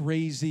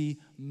 crazy,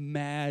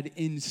 mad,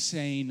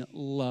 insane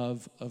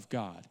love of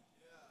God.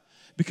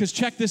 Because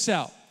check this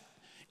out.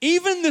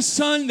 Even the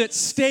son that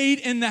stayed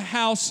in the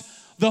house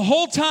the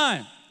whole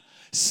time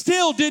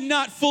still did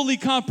not fully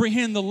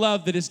comprehend the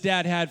love that his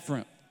dad had for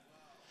him.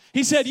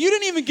 He said, you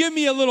didn't even give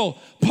me a little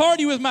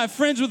party with my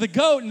friends with a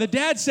goat. And the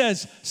dad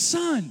says,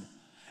 son,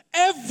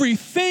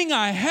 everything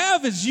I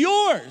have is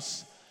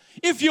yours.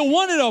 If you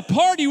wanted a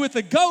party with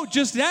a goat,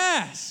 just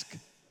ask.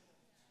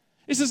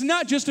 This is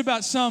not just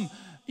about some,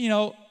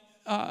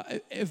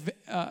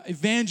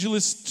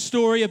 evangelist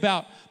story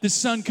about the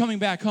son coming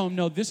back home.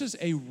 No, this is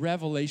a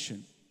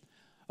revelation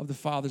of the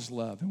Father's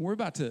love. And we're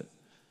about to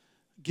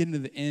get into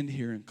the end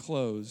here and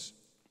close.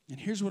 And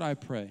here's what I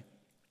pray.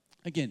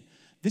 Again,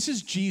 this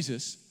is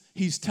Jesus.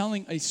 He's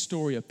telling a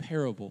story, a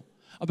parable,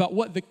 about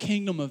what the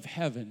kingdom of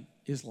heaven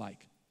is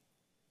like.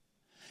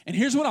 And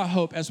here's what I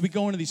hope as we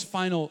go into these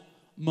final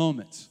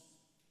moments,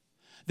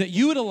 that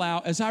you would allow,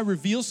 as I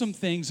reveal some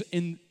things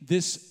in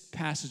this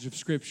passage of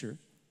Scripture,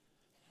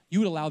 you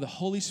would allow the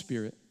Holy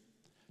Spirit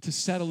to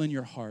settle in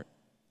your heart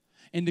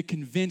and to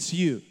convince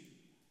you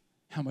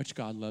how much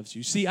God loves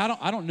you. See,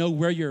 I don't know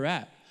where you're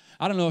at.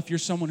 I don't know if you're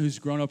someone who's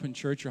grown up in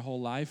church your whole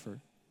life, or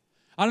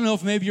I don't know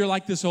if maybe you're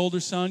like this older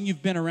son.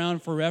 You've been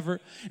around forever.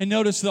 And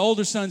notice the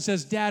older son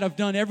says, Dad, I've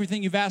done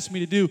everything you've asked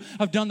me to do.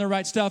 I've done the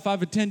right stuff.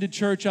 I've attended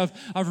church.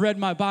 I've read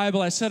my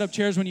Bible. I set up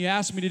chairs when you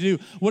asked me to do.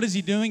 What is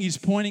he doing? He's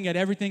pointing at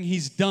everything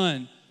he's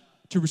done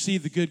to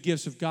receive the good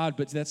gifts of God,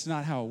 but that's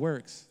not how it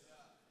works.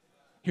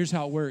 Here's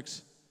how it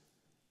works.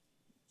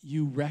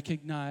 You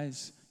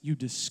recognize, you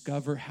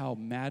discover how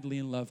madly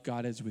in love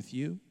God is with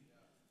you.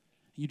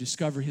 You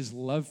discover his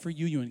love for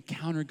you. You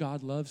encounter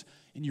God's love,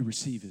 and you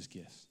receive his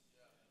gifts.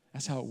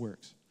 That's how it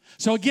works.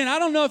 So again, I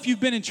don't know if you've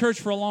been in church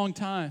for a long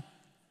time,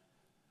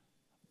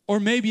 or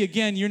maybe,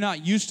 again, you're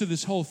not used to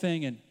this whole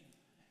thing, and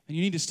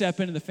you need to step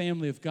into the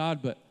family of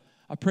God, but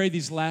I pray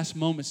these last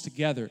moments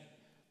together,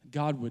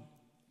 God would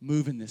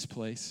move in this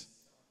place,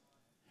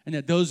 and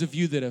that those of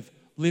you that have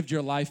lived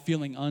your life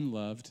feeling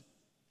unloved,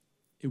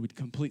 it would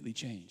completely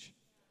change.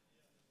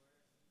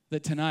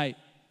 That tonight,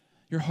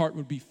 your heart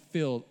would be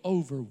filled,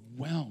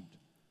 overwhelmed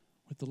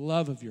with the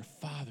love of your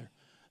Father,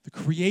 the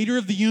creator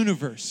of the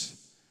universe,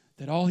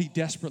 that all he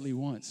desperately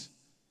wants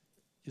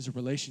is a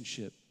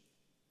relationship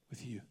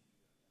with you.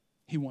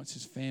 He wants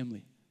his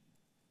family.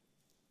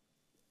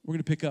 We're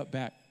going to pick up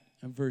back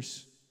in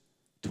verse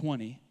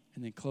 20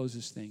 and then close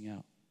this thing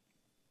out.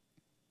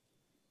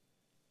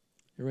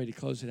 You ready to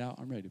close it out?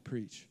 I'm ready to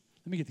preach.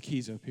 Let me get the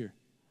keys up here.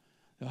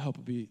 That'll help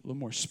it be a little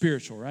more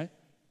spiritual, right?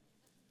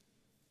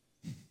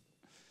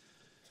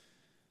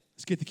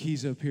 Let's get the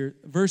keys up here.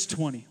 Verse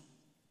 20.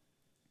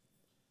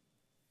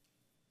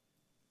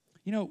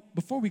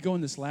 Before we go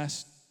in this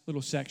last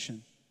little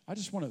section,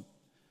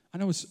 I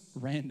know it's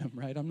random,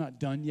 right? I'm not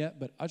done yet,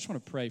 but I just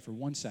want to pray for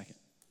 1 second.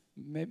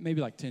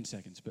 Maybe like 10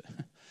 seconds, but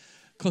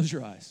close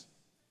your eyes.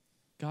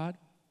 God,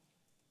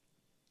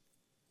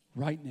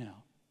 right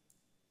now,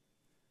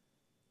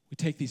 we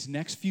take these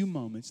next few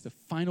moments, the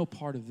final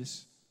part of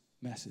this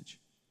message,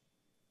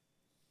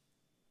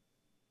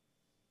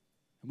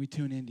 and we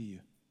tune into you.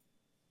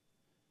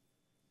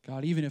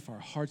 God, even if our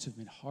hearts have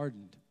been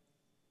hardened,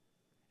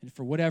 and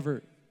for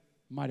whatever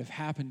might have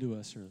happened to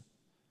us, or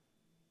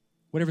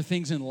whatever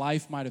things in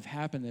life might have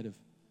happened that have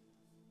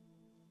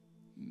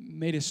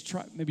made us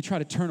try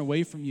to turn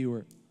away from you,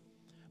 or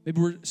maybe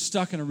we're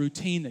stuck in a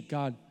routine, that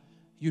God,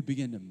 you'd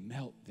begin to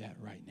melt that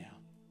right now.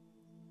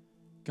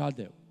 God,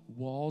 that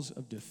walls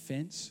of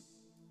defense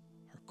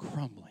are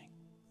crumbling.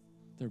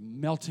 They're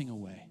melting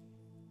away.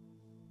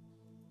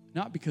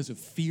 Not because of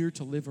fear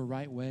to live a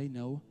right way,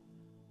 no,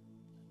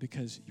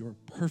 because your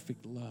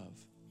perfect love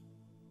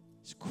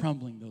is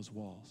crumbling those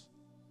walls.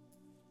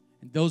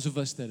 And those of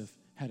us that have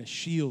had a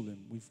shield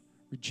and we've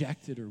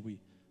rejected, or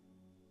we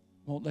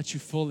won't let you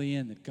fully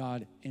in, that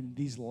God, in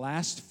these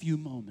last few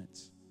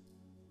moments,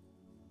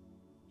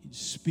 you'd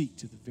speak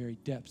to the very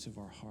depths of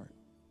our heart.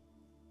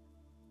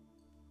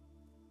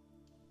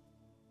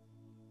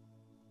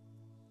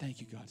 Thank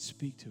you, God.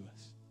 Speak to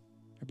us.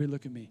 Everybody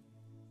look at me.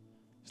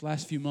 These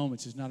last few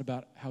moments is not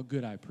about how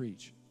good I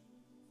preach.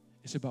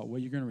 It's about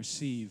what you're going to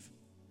receive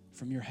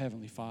from your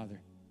Heavenly Father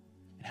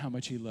and how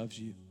much he loves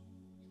you.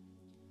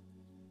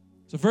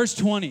 So verse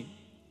 20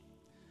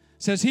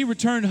 says, he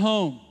returned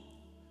home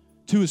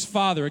to his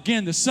father.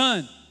 Again, the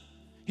son,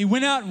 he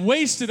went out and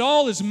wasted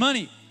all his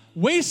money,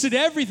 wasted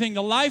everything,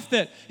 the life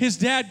that his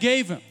dad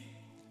gave him.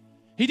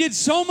 He did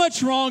so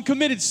much wrong,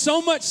 committed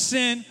so much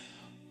sin,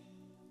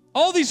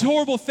 all these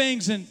horrible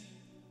things,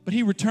 but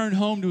he returned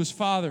home to his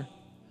father.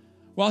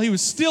 While he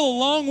was still a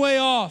long way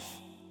off,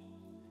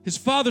 his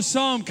father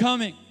saw him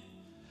coming.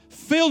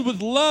 Filled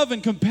with love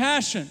and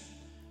compassion,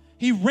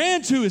 he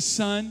ran to his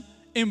son,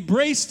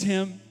 embraced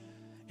him,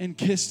 and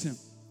kissed him.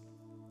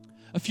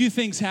 A few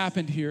things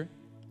happened here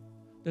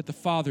that the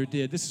father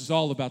did. This is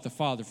all about the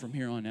father from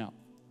here on out.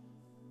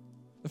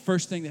 the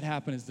first thing that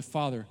happened is the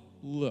father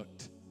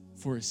looked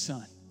for his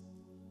son.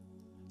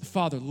 The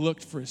father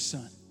looked for his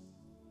son.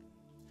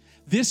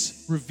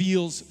 This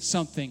reveals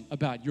something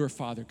about your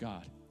Father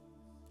God.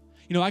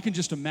 You know, I can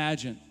just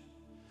imagine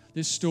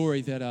this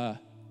story that,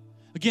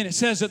 again, it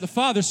says that the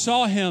father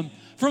saw him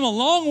from a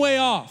long way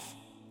off.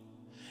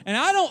 And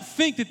I don't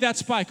think that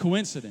that's by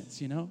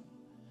coincidence, you know.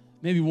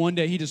 Maybe one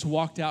day he just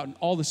walked out and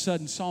all of a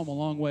sudden saw him a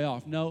long way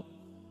off. No.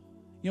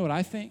 You know what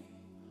I think?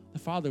 The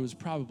father was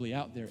probably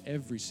out there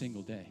every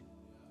single day,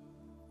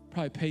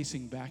 probably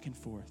pacing back and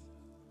forth,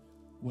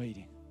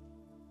 waiting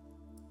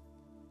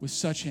with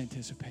such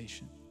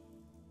anticipation,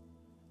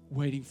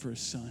 waiting for his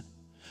son,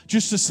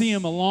 just to see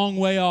him a long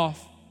way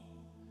off.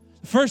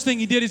 The first thing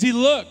he did is he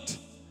looked.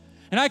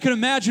 And I can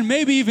imagine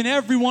maybe even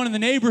everyone in the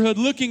neighborhood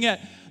looking at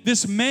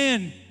this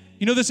man,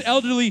 you know, this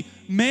elderly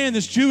man,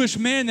 this Jewish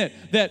man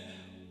that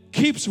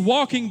keeps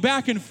walking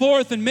back and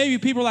forth, and maybe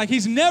people are like,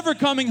 he's never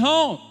coming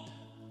home.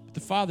 But the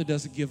father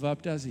doesn't give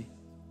up, does he?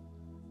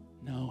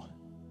 No,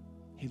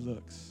 he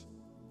looks.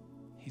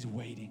 He's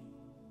waiting.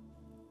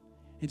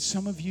 And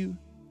some of you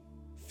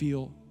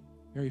feel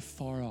very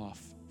far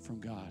off from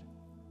God.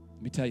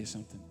 Let me tell you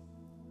something.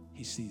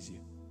 He sees you.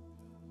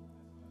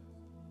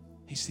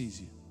 He sees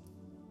you.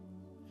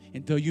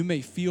 And though you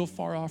may feel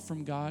far off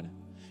from God,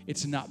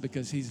 it's not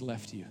because he's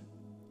left you.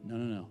 No,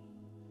 no, no.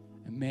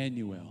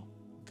 Emmanuel,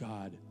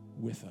 God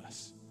with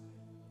us.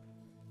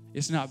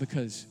 It's not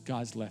because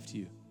God's left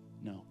you.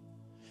 No.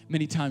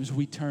 Many times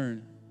we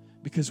turn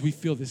because we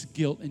feel this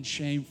guilt and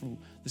shame for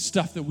the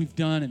stuff that we've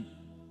done,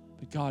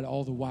 but God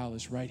all the while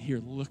is right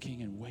here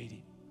looking and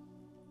waiting.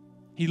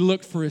 He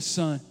looked for his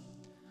son.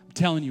 I'm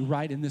telling you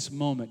right in this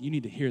moment, you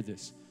need to hear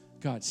this.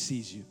 God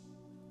sees you.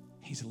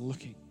 He's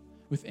looking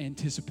with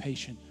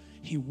anticipation.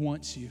 He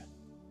wants you.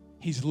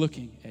 He's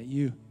looking at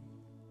you.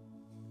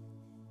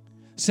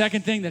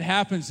 Second thing that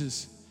happens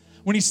is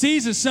when he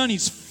sees his son,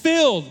 he's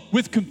filled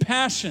with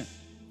compassion.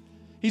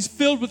 He's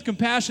filled with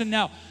compassion.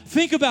 Now,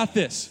 think about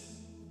this.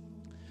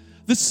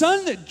 The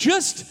son that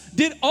just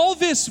did all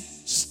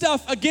this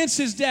stuff against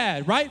his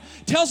dad, right?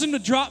 Tells him to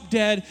drop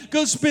dead,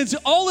 goes, spends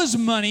all his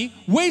money,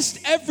 wastes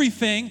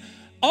everything.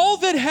 All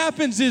that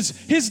happens is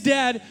his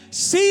dad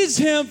sees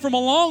him from a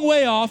long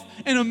way off,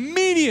 and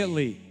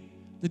immediately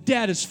the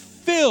dad is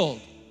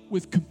filled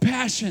with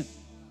compassion.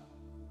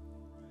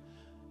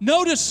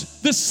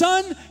 Notice the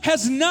son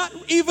has not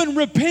even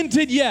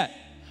repented yet.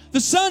 The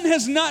son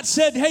has not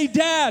said, hey,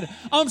 Dad,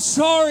 I'm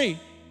sorry.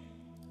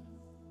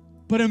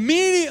 But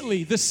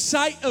immediately, the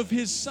sight of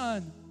his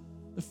son,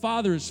 the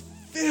father is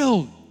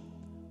filled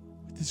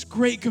with this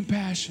great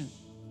compassion,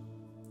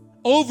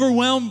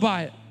 overwhelmed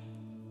by it.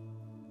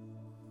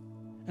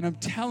 And I'm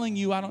telling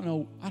you, I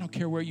don't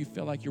care where you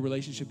feel like your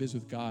relationship is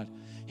with God.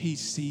 He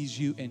sees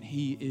you and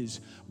he is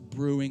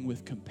brewing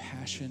with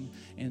compassion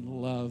and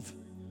love.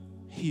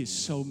 He is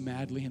so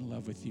madly in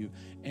love with you,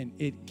 and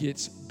it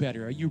gets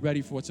better. Are you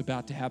ready for what's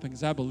about to happen?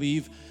 Because I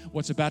believe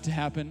what's about to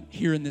happen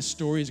here in this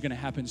story is going to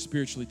happen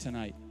spiritually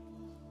tonight.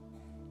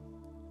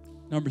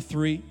 Number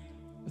 3,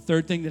 the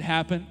third thing that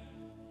happened,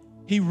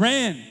 he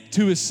ran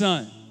to his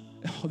son.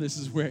 Oh, this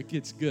is where it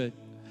gets good.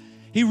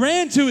 He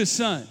ran to his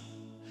son.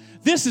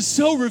 This is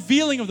so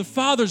revealing of the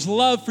Father's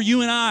love for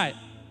you and I.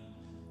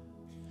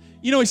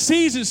 You know, he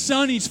sees his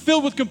son, he's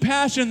filled with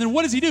compassion, and then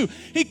what does he do?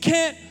 He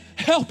can't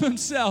help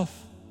himself.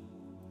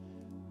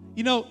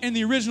 You know, in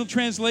the original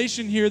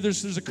translation here,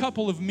 there's a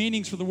couple of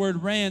meanings for the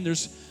word ran.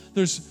 There's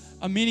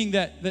a meaning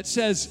that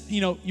says, you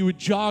know, you would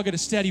jog at a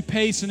steady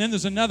pace, and then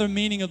there's another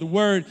meaning of the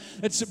word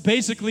that's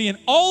basically an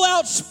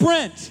all-out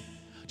sprint,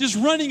 just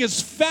running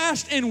as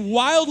fast and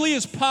wildly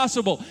as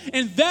possible.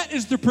 And that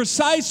is the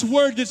precise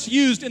word that's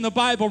used in the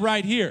Bible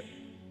right here.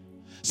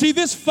 See,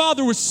 this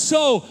father was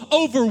so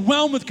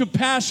overwhelmed with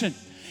compassion,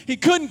 he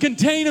couldn't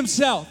contain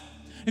himself.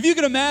 If you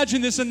could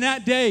imagine this in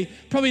that day,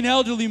 probably an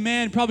elderly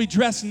man, probably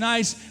dressed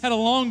nice, had a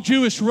long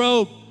Jewish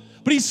robe,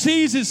 but he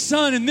sees his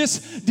son, and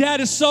this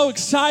dad is so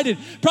excited,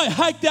 probably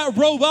hiked that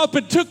robe up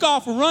and took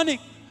off running.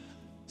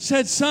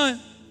 Said, son,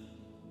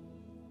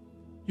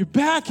 you're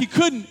back. He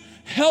couldn't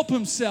help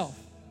himself.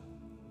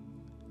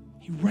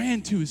 He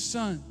ran to his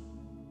son.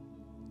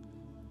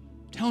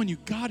 I'm telling you,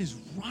 God is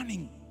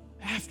running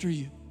after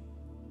you.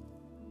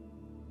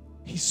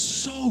 He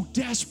so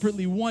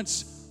desperately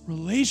wants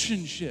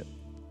relationship,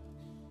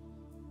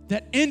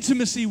 that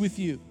intimacy with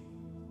you.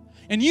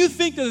 And you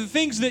think that the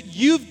things that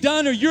you've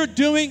done or you're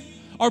doing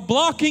are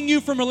blocking you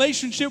from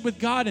relationship with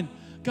God, and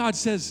God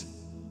says,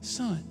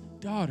 son,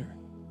 daughter,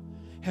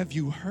 have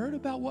you heard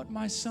about what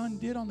my son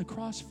did on the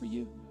cross for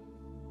you?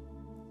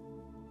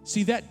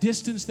 See, that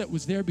distance that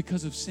was there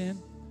because of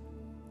sin,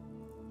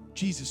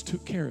 Jesus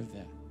took care of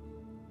that.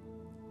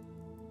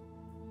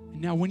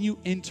 And now when you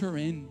enter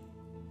in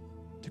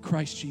to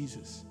Christ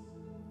Jesus,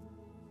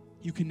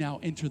 you can now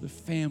enter the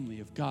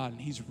family of God,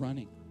 and he's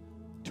running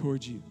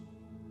towards you.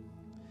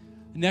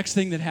 The next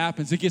thing that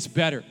happens, it gets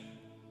better.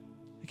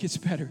 It gets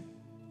better.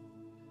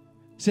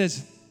 It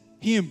says,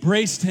 he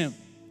embraced him.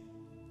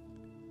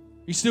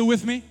 Are you still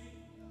with me?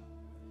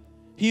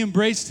 He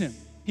embraced him.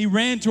 He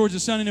ran towards the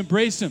son and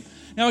embraced him.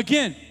 Now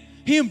again,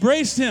 he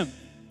embraced him.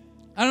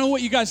 I don't know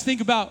what you guys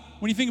think about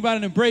when you think about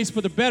an embrace,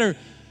 but the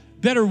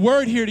better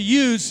word here to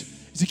use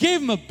is he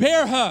gave him a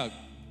bear hug.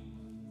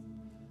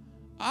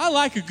 I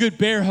like a good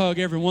bear hug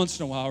every once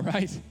in a while,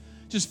 right?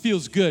 Just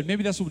feels good.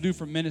 Maybe that's what we'll do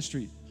for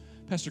ministry.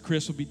 Pastor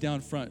Chris will be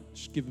down front,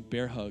 just giving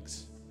bear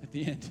hugs at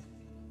the end.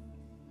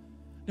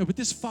 No, but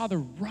this father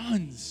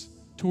runs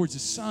towards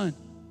his son,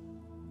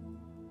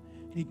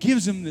 and he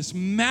gives him this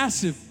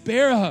massive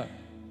bear hug.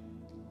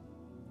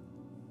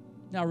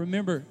 Now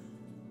remember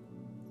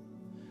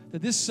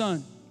that this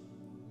son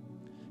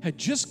had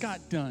just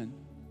got done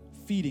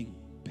feeding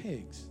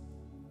pigs.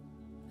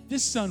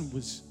 This son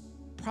was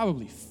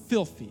probably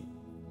filthy,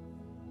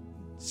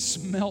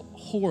 smelled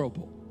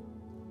horrible,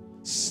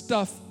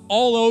 stuff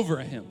all over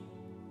him.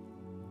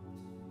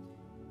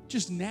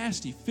 Just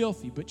nasty,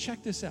 filthy. But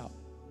check this out.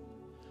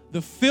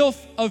 The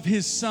filth of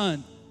his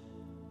son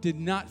did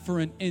not for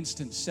an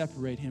instant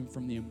separate him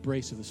from the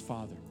embrace of his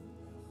father.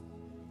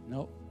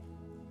 Nope.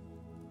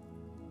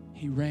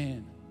 He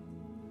ran.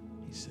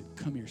 He said,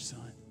 "Come here,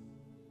 son."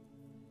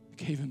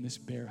 Gave him this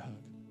bear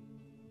hug.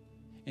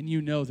 And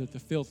you know that the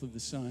filth of the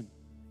son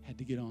had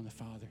to get on the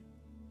father.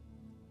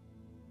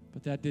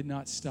 But that did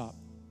not stop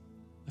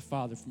the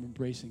father from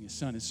embracing his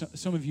son. And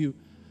some of you,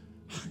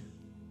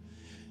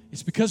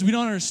 it's because we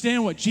don't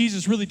understand what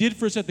Jesus really did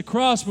for us at the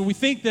cross, but we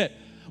think that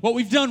what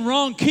we've done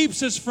wrong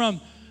keeps us from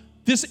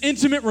this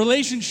intimate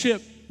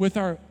relationship with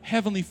our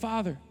Heavenly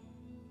Father.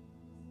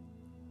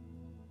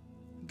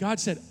 God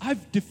said,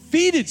 "I've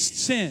defeated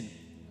sin.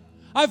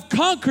 I've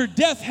conquered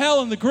death,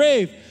 hell, and the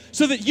grave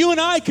so that you and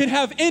I could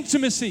have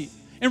intimacy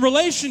and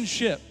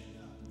relationship."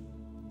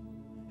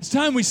 It's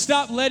time we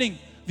stop letting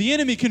the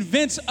enemy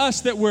convince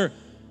us that we're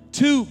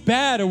too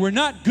bad or we're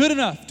not good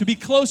enough to be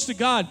close to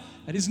God.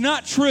 That is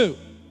not true.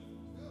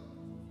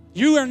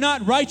 You are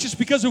not righteous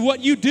because of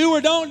what you do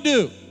or don't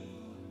do.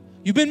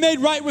 You've been made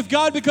right with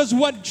God because of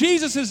what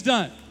Jesus has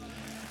done.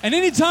 And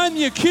anytime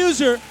the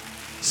accuser,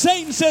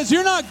 Satan, says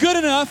you're not good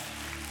enough,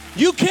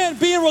 you can't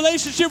be in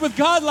relationship with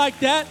God like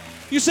that,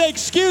 you say,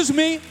 "Excuse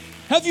me,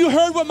 have you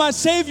heard what my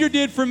Savior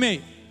did for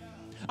me?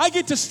 I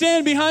get to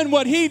stand behind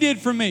what He did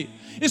for me.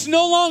 It's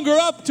no longer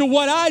up to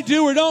what I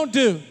do or don't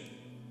do.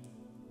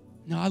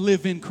 No, I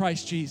live in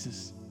Christ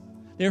Jesus.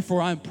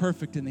 Therefore, I'm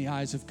perfect in the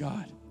eyes of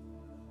God."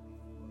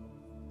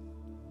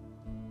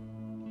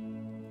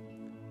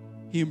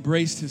 He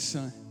embraced his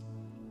son.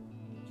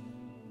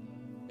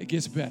 It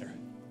gets better.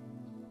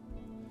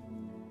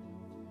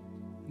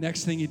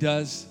 Next thing he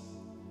does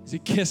is he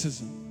kisses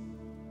him.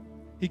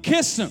 He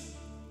kissed him.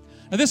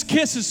 Now this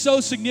kiss is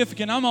so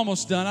significant. I'm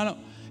almost done. I don't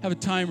have a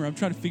timer. I'm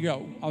trying to figure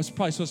out. I was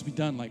probably supposed to be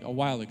done like a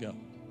while ago.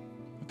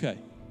 Okay.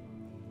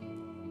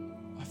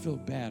 I feel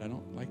bad. I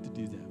don't like to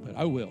do that, but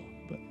I will.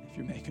 But if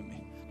you're making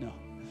me, no.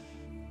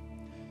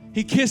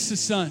 He kissed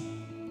his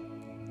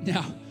son.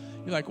 Now,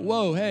 you're like,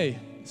 whoa, hey,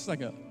 it's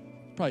like a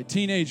probably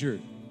teenager.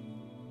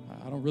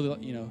 I don't really,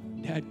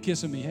 dad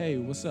kissing me. Hey,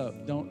 what's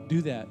up? Don't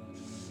do that.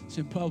 It's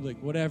in public,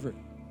 whatever.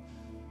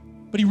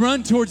 But he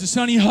runs towards the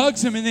son. He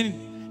hugs him, and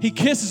then he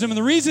kisses him. And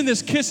the reason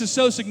this kiss is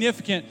so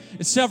significant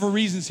is several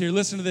reasons here.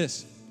 Listen to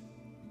this.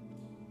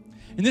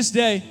 In this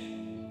day,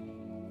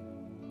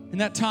 in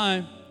that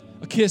time,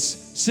 a kiss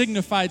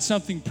signified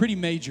something pretty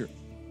major.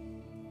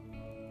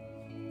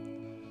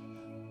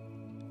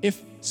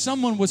 If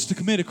someone was to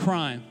commit a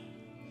crime,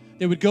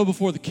 they would go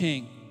before the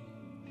king,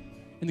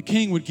 and the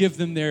king would give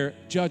them their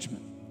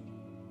judgment.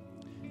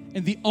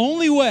 And the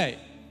only way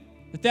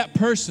that that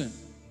person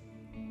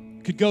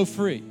could go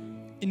free,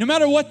 and no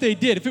matter what they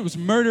did, if it was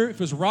murder, if it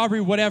was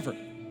robbery, whatever,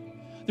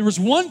 there was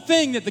one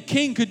thing that the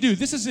king could do.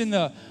 This is in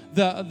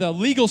the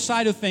legal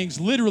side of things,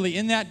 literally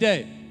in that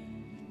day.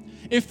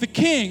 If the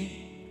king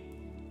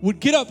would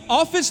get up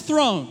off his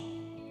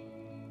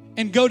throne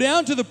and go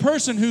down to the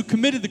person who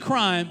committed the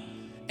crime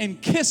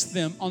and kiss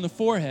them on the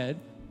forehead,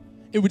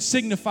 it would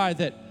signify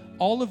that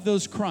all of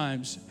those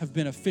crimes have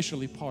been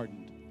officially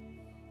pardoned.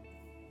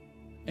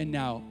 And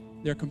now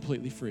they're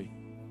completely free.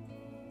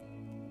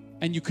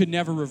 And you could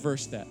never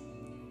reverse that.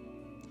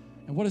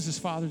 And what does his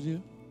father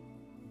do?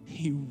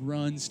 He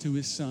runs to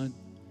his son,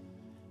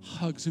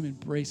 hugs him,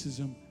 embraces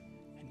him,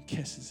 and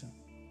kisses him.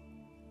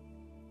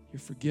 You're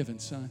forgiven,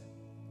 son.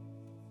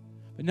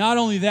 But not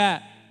only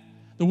that,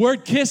 the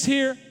word kiss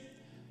here,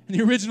 in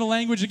the original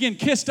language, again,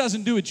 kiss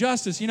doesn't do it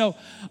justice.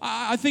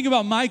 I think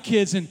about my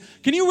kids, and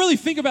can you really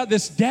think about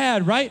this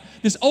dad, right?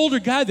 This older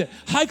guy that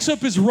hikes up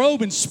his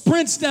robe and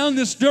sprints down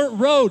this dirt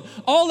road,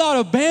 all out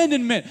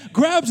abandonment,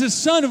 grabs his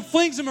son and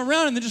flings him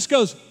around and then just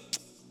goes,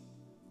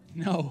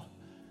 no,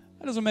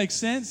 that doesn't make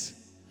sense.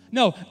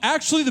 No,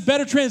 actually the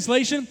better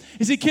translation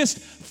is he kissed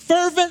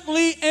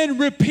fervently and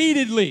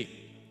repeatedly.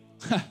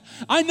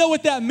 I know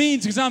what that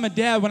means because I'm a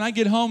dad. When I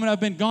get home and I've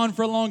been gone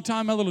for a long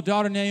time, my little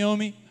daughter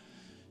Naomi,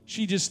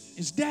 she just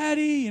is,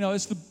 "Daddy,"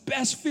 it's the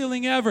best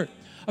feeling ever.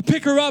 I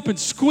pick her up and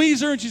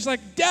squeeze her, and she's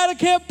like, "Dad, I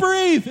can't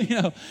breathe."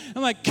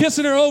 I'm like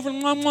kissing her over,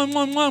 mwah, mwah,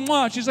 mwah, mwah,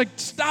 mwah. She's like,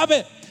 "Stop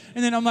it."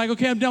 And then I'm like,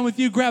 okay, I'm done with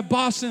you. Grab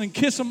Boston and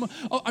kiss him.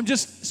 Oh, I'm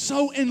just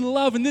so in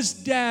love. And this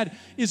dad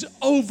is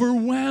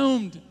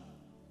overwhelmed.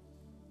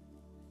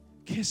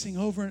 Kissing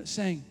over and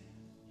saying,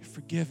 you're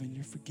forgiven,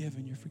 you're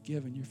forgiven, you're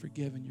forgiven, you're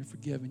forgiven, you're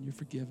forgiven, you're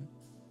forgiven.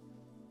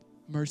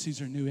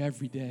 Mercies are new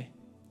every day.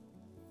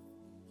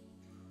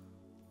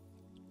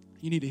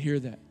 You need to hear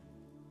that.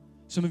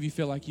 Some of you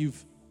feel like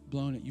you've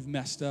blown it, you've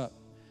messed up.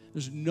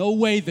 There's no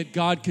way that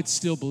God could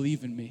still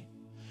believe in me.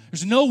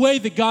 There's no way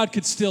that God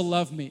could still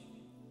love me.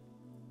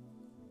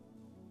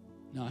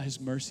 No, his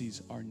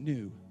mercies are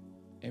new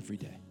every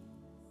day.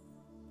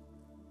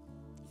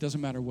 It doesn't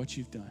matter what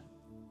you've done.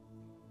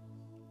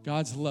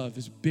 God's love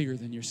is bigger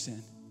than your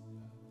sin.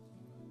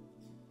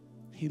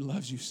 He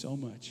loves you so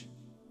much.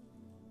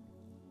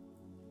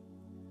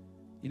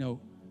 You know,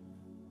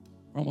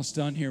 we're almost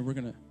done here. We're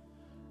gonna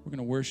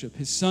worship.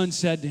 His son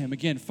said to him,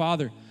 again,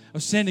 Father,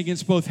 I've sinned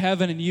against both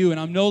heaven and you, and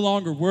I'm no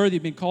longer worthy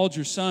of being called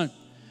your son.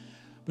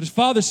 But his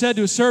father said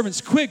to his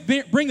servants, quick,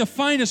 bring the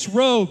finest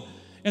robe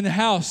in the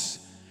house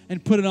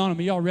and put it on him.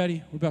 Are y'all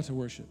ready? We're about to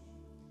worship.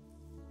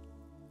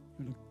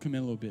 I'm gonna come in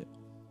a little bit.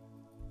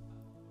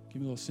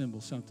 Give me a little symbol,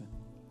 something.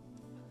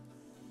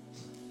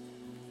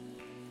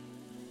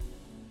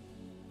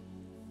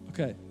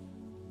 Okay.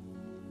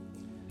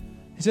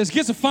 He says,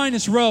 get the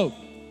finest robe.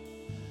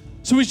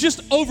 So he's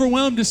just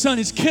overwhelmed his son.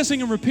 He's kissing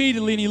him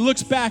repeatedly, and he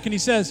looks back and he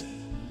says,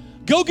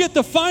 go get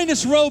the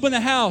finest robe in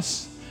the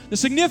house. The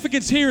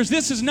significance here is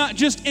this is not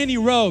just any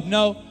robe.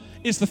 No,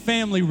 it's the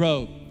family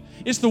robe.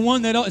 It's the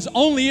one that is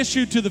only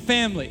issued to the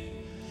family.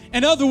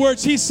 In other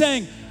words, he's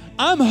saying,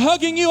 I'm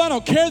hugging you. I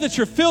don't care that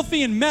you're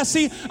filthy and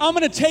messy. I'm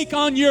going to take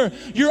on your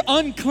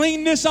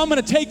uncleanness. I'm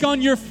going to take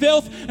on your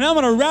filth, and I'm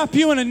going to wrap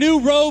you in a new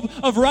robe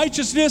of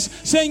righteousness,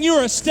 saying you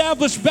are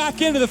established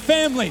back into the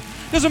family.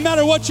 Doesn't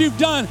matter what you've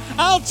done.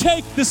 I'll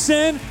take the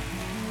sin.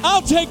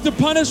 I'll take the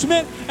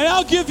punishment, and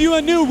I'll give you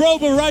a new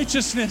robe of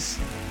righteousness.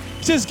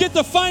 He says, get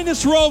the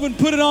finest robe and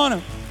put it on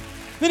him.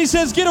 Then he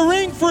says, get a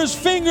ring for his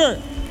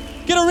finger.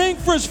 Get a ring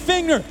for his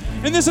finger.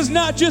 And this is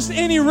not just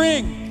any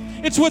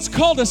ring. It's what's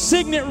called a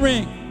signet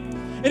ring.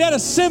 It had a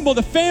symbol,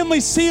 the family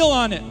seal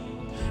on it.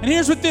 And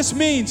here's what this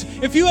means.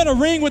 If you had a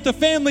ring with the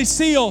family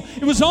seal,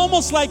 it was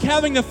almost like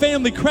having the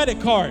family credit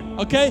card,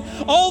 okay?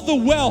 All the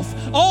wealth,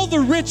 all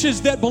the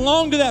riches that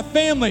belong to that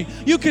family,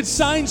 you could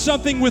sign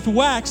something with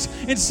wax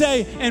and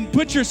say, and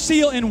put your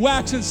seal in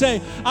wax and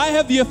say, I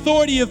have the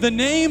authority of the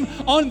name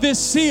on this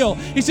seal.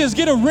 He says,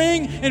 get a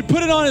ring and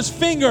put it on his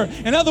finger.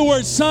 In other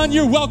words, son,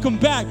 you're welcome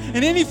back.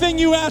 And anything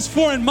you ask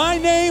for in my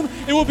name,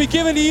 it will be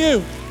given to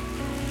you.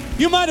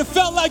 You might have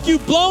felt like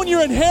you've blown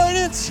your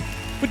inheritance,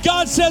 but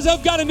God says,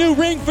 I've got a new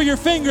ring for your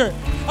finger.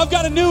 I've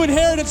got a new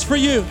inheritance for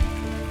you.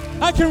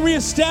 I can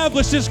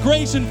reestablish this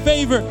grace and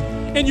favor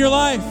in your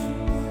life.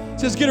 It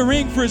says, get a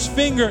ring for his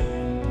finger.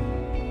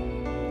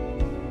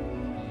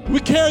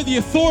 We carry the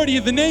authority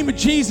of the name of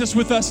Jesus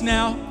with us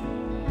now.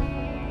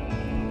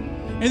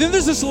 And then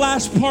there's this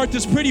last part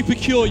that's pretty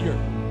peculiar.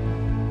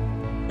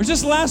 There's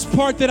this last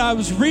part that I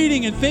was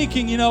reading and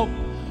thinking,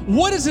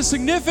 what is the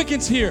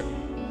significance here?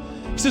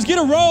 He says, get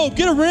a robe,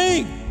 get a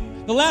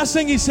ring. The last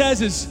thing he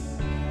says is,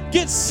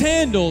 get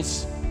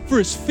sandals for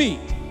his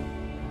feet.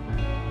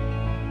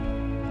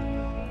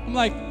 I'm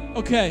like,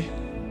 okay,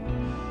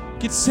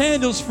 get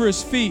sandals for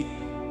his feet.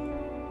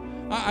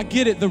 I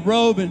get it, the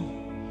robe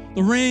and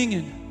the ring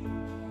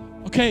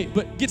and, okay,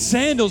 but get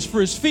sandals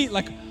for his feet.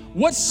 Like,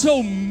 what's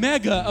so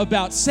mega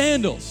about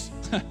sandals?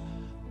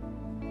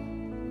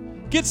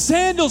 Get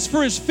sandals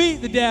for his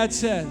feet, the dad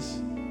says.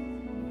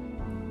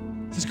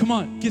 He says, come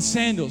on, get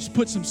sandals,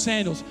 put some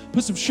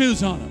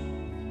shoes on him.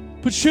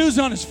 Put shoes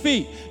on his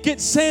feet. Get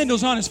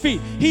sandals on his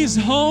feet. He's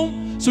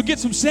home, so get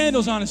some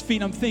sandals on his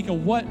feet. I'm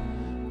thinking, what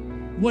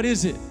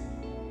is it?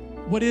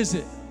 What is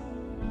it?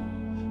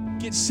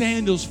 Get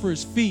sandals for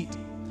his feet.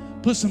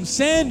 Put some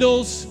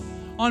sandals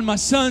on my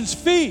son's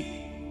feet.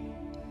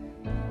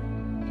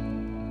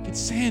 Get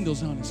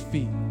sandals on his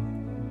feet.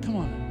 Come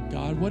on,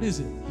 God, what is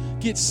it?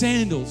 Get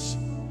sandals.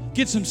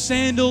 Get some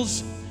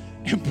sandals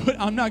and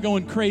I'm not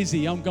going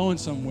crazy, I'm going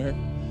somewhere.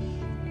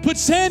 Put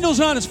sandals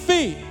on his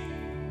feet.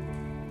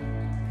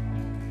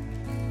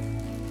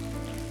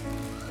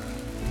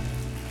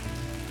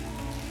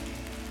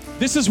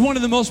 This is one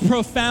of the most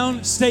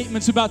profound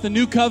statements about the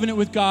new covenant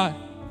with God.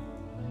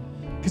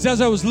 Because as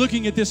I was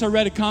looking at this, I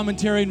read a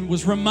commentary and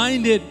was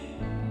reminded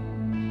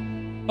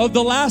of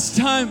the last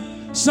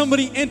time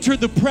somebody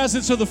entered the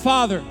presence of the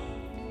Father.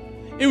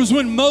 It was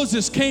when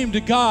Moses came to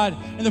God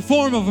in the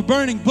form of a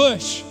burning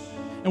bush.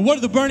 And what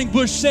did the burning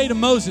bush say to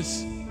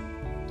Moses?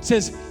 It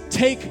says,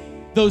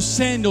 take those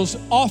sandals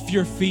off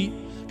your feet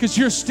because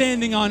you're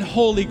standing on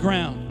holy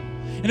ground.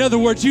 In other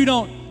words, you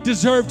don't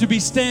deserve to be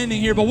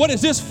standing here. But what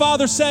does this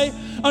Father say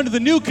under the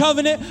new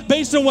covenant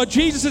based on what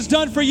Jesus has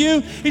done for you?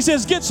 He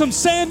says, get some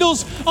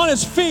sandals on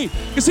his feet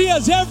because he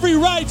has every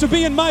right to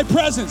be in my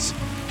presence.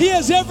 He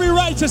has every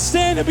right to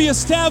stand and be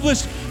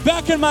established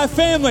back in my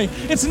family.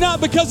 It's not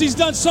because he's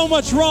done so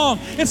much wrong.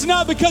 It's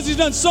not because he's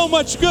done so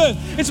much good.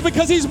 It's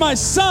because he's my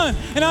son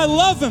and I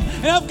love him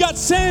and I've got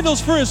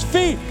sandals for his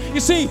feet. You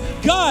see,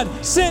 God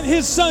sent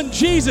his son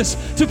Jesus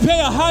to pay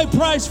a high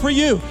price for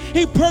you.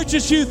 He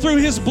purchased you through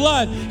his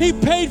blood. He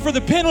paid for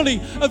the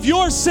penalty of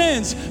your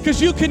sins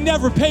because you can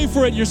never pay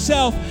for it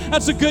yourself.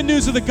 That's the good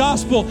news of the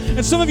gospel.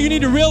 And some of you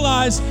need to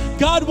realize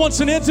God wants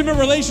an intimate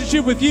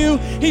relationship with you.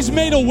 He's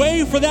made a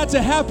way for that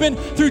to happen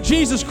through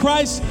Jesus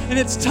Christ, and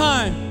it's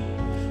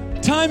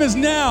time. Time is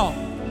now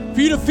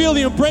for you to feel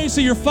the embrace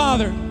of your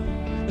Father.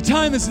 The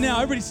time is now.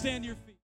 Everybody stand to your feet.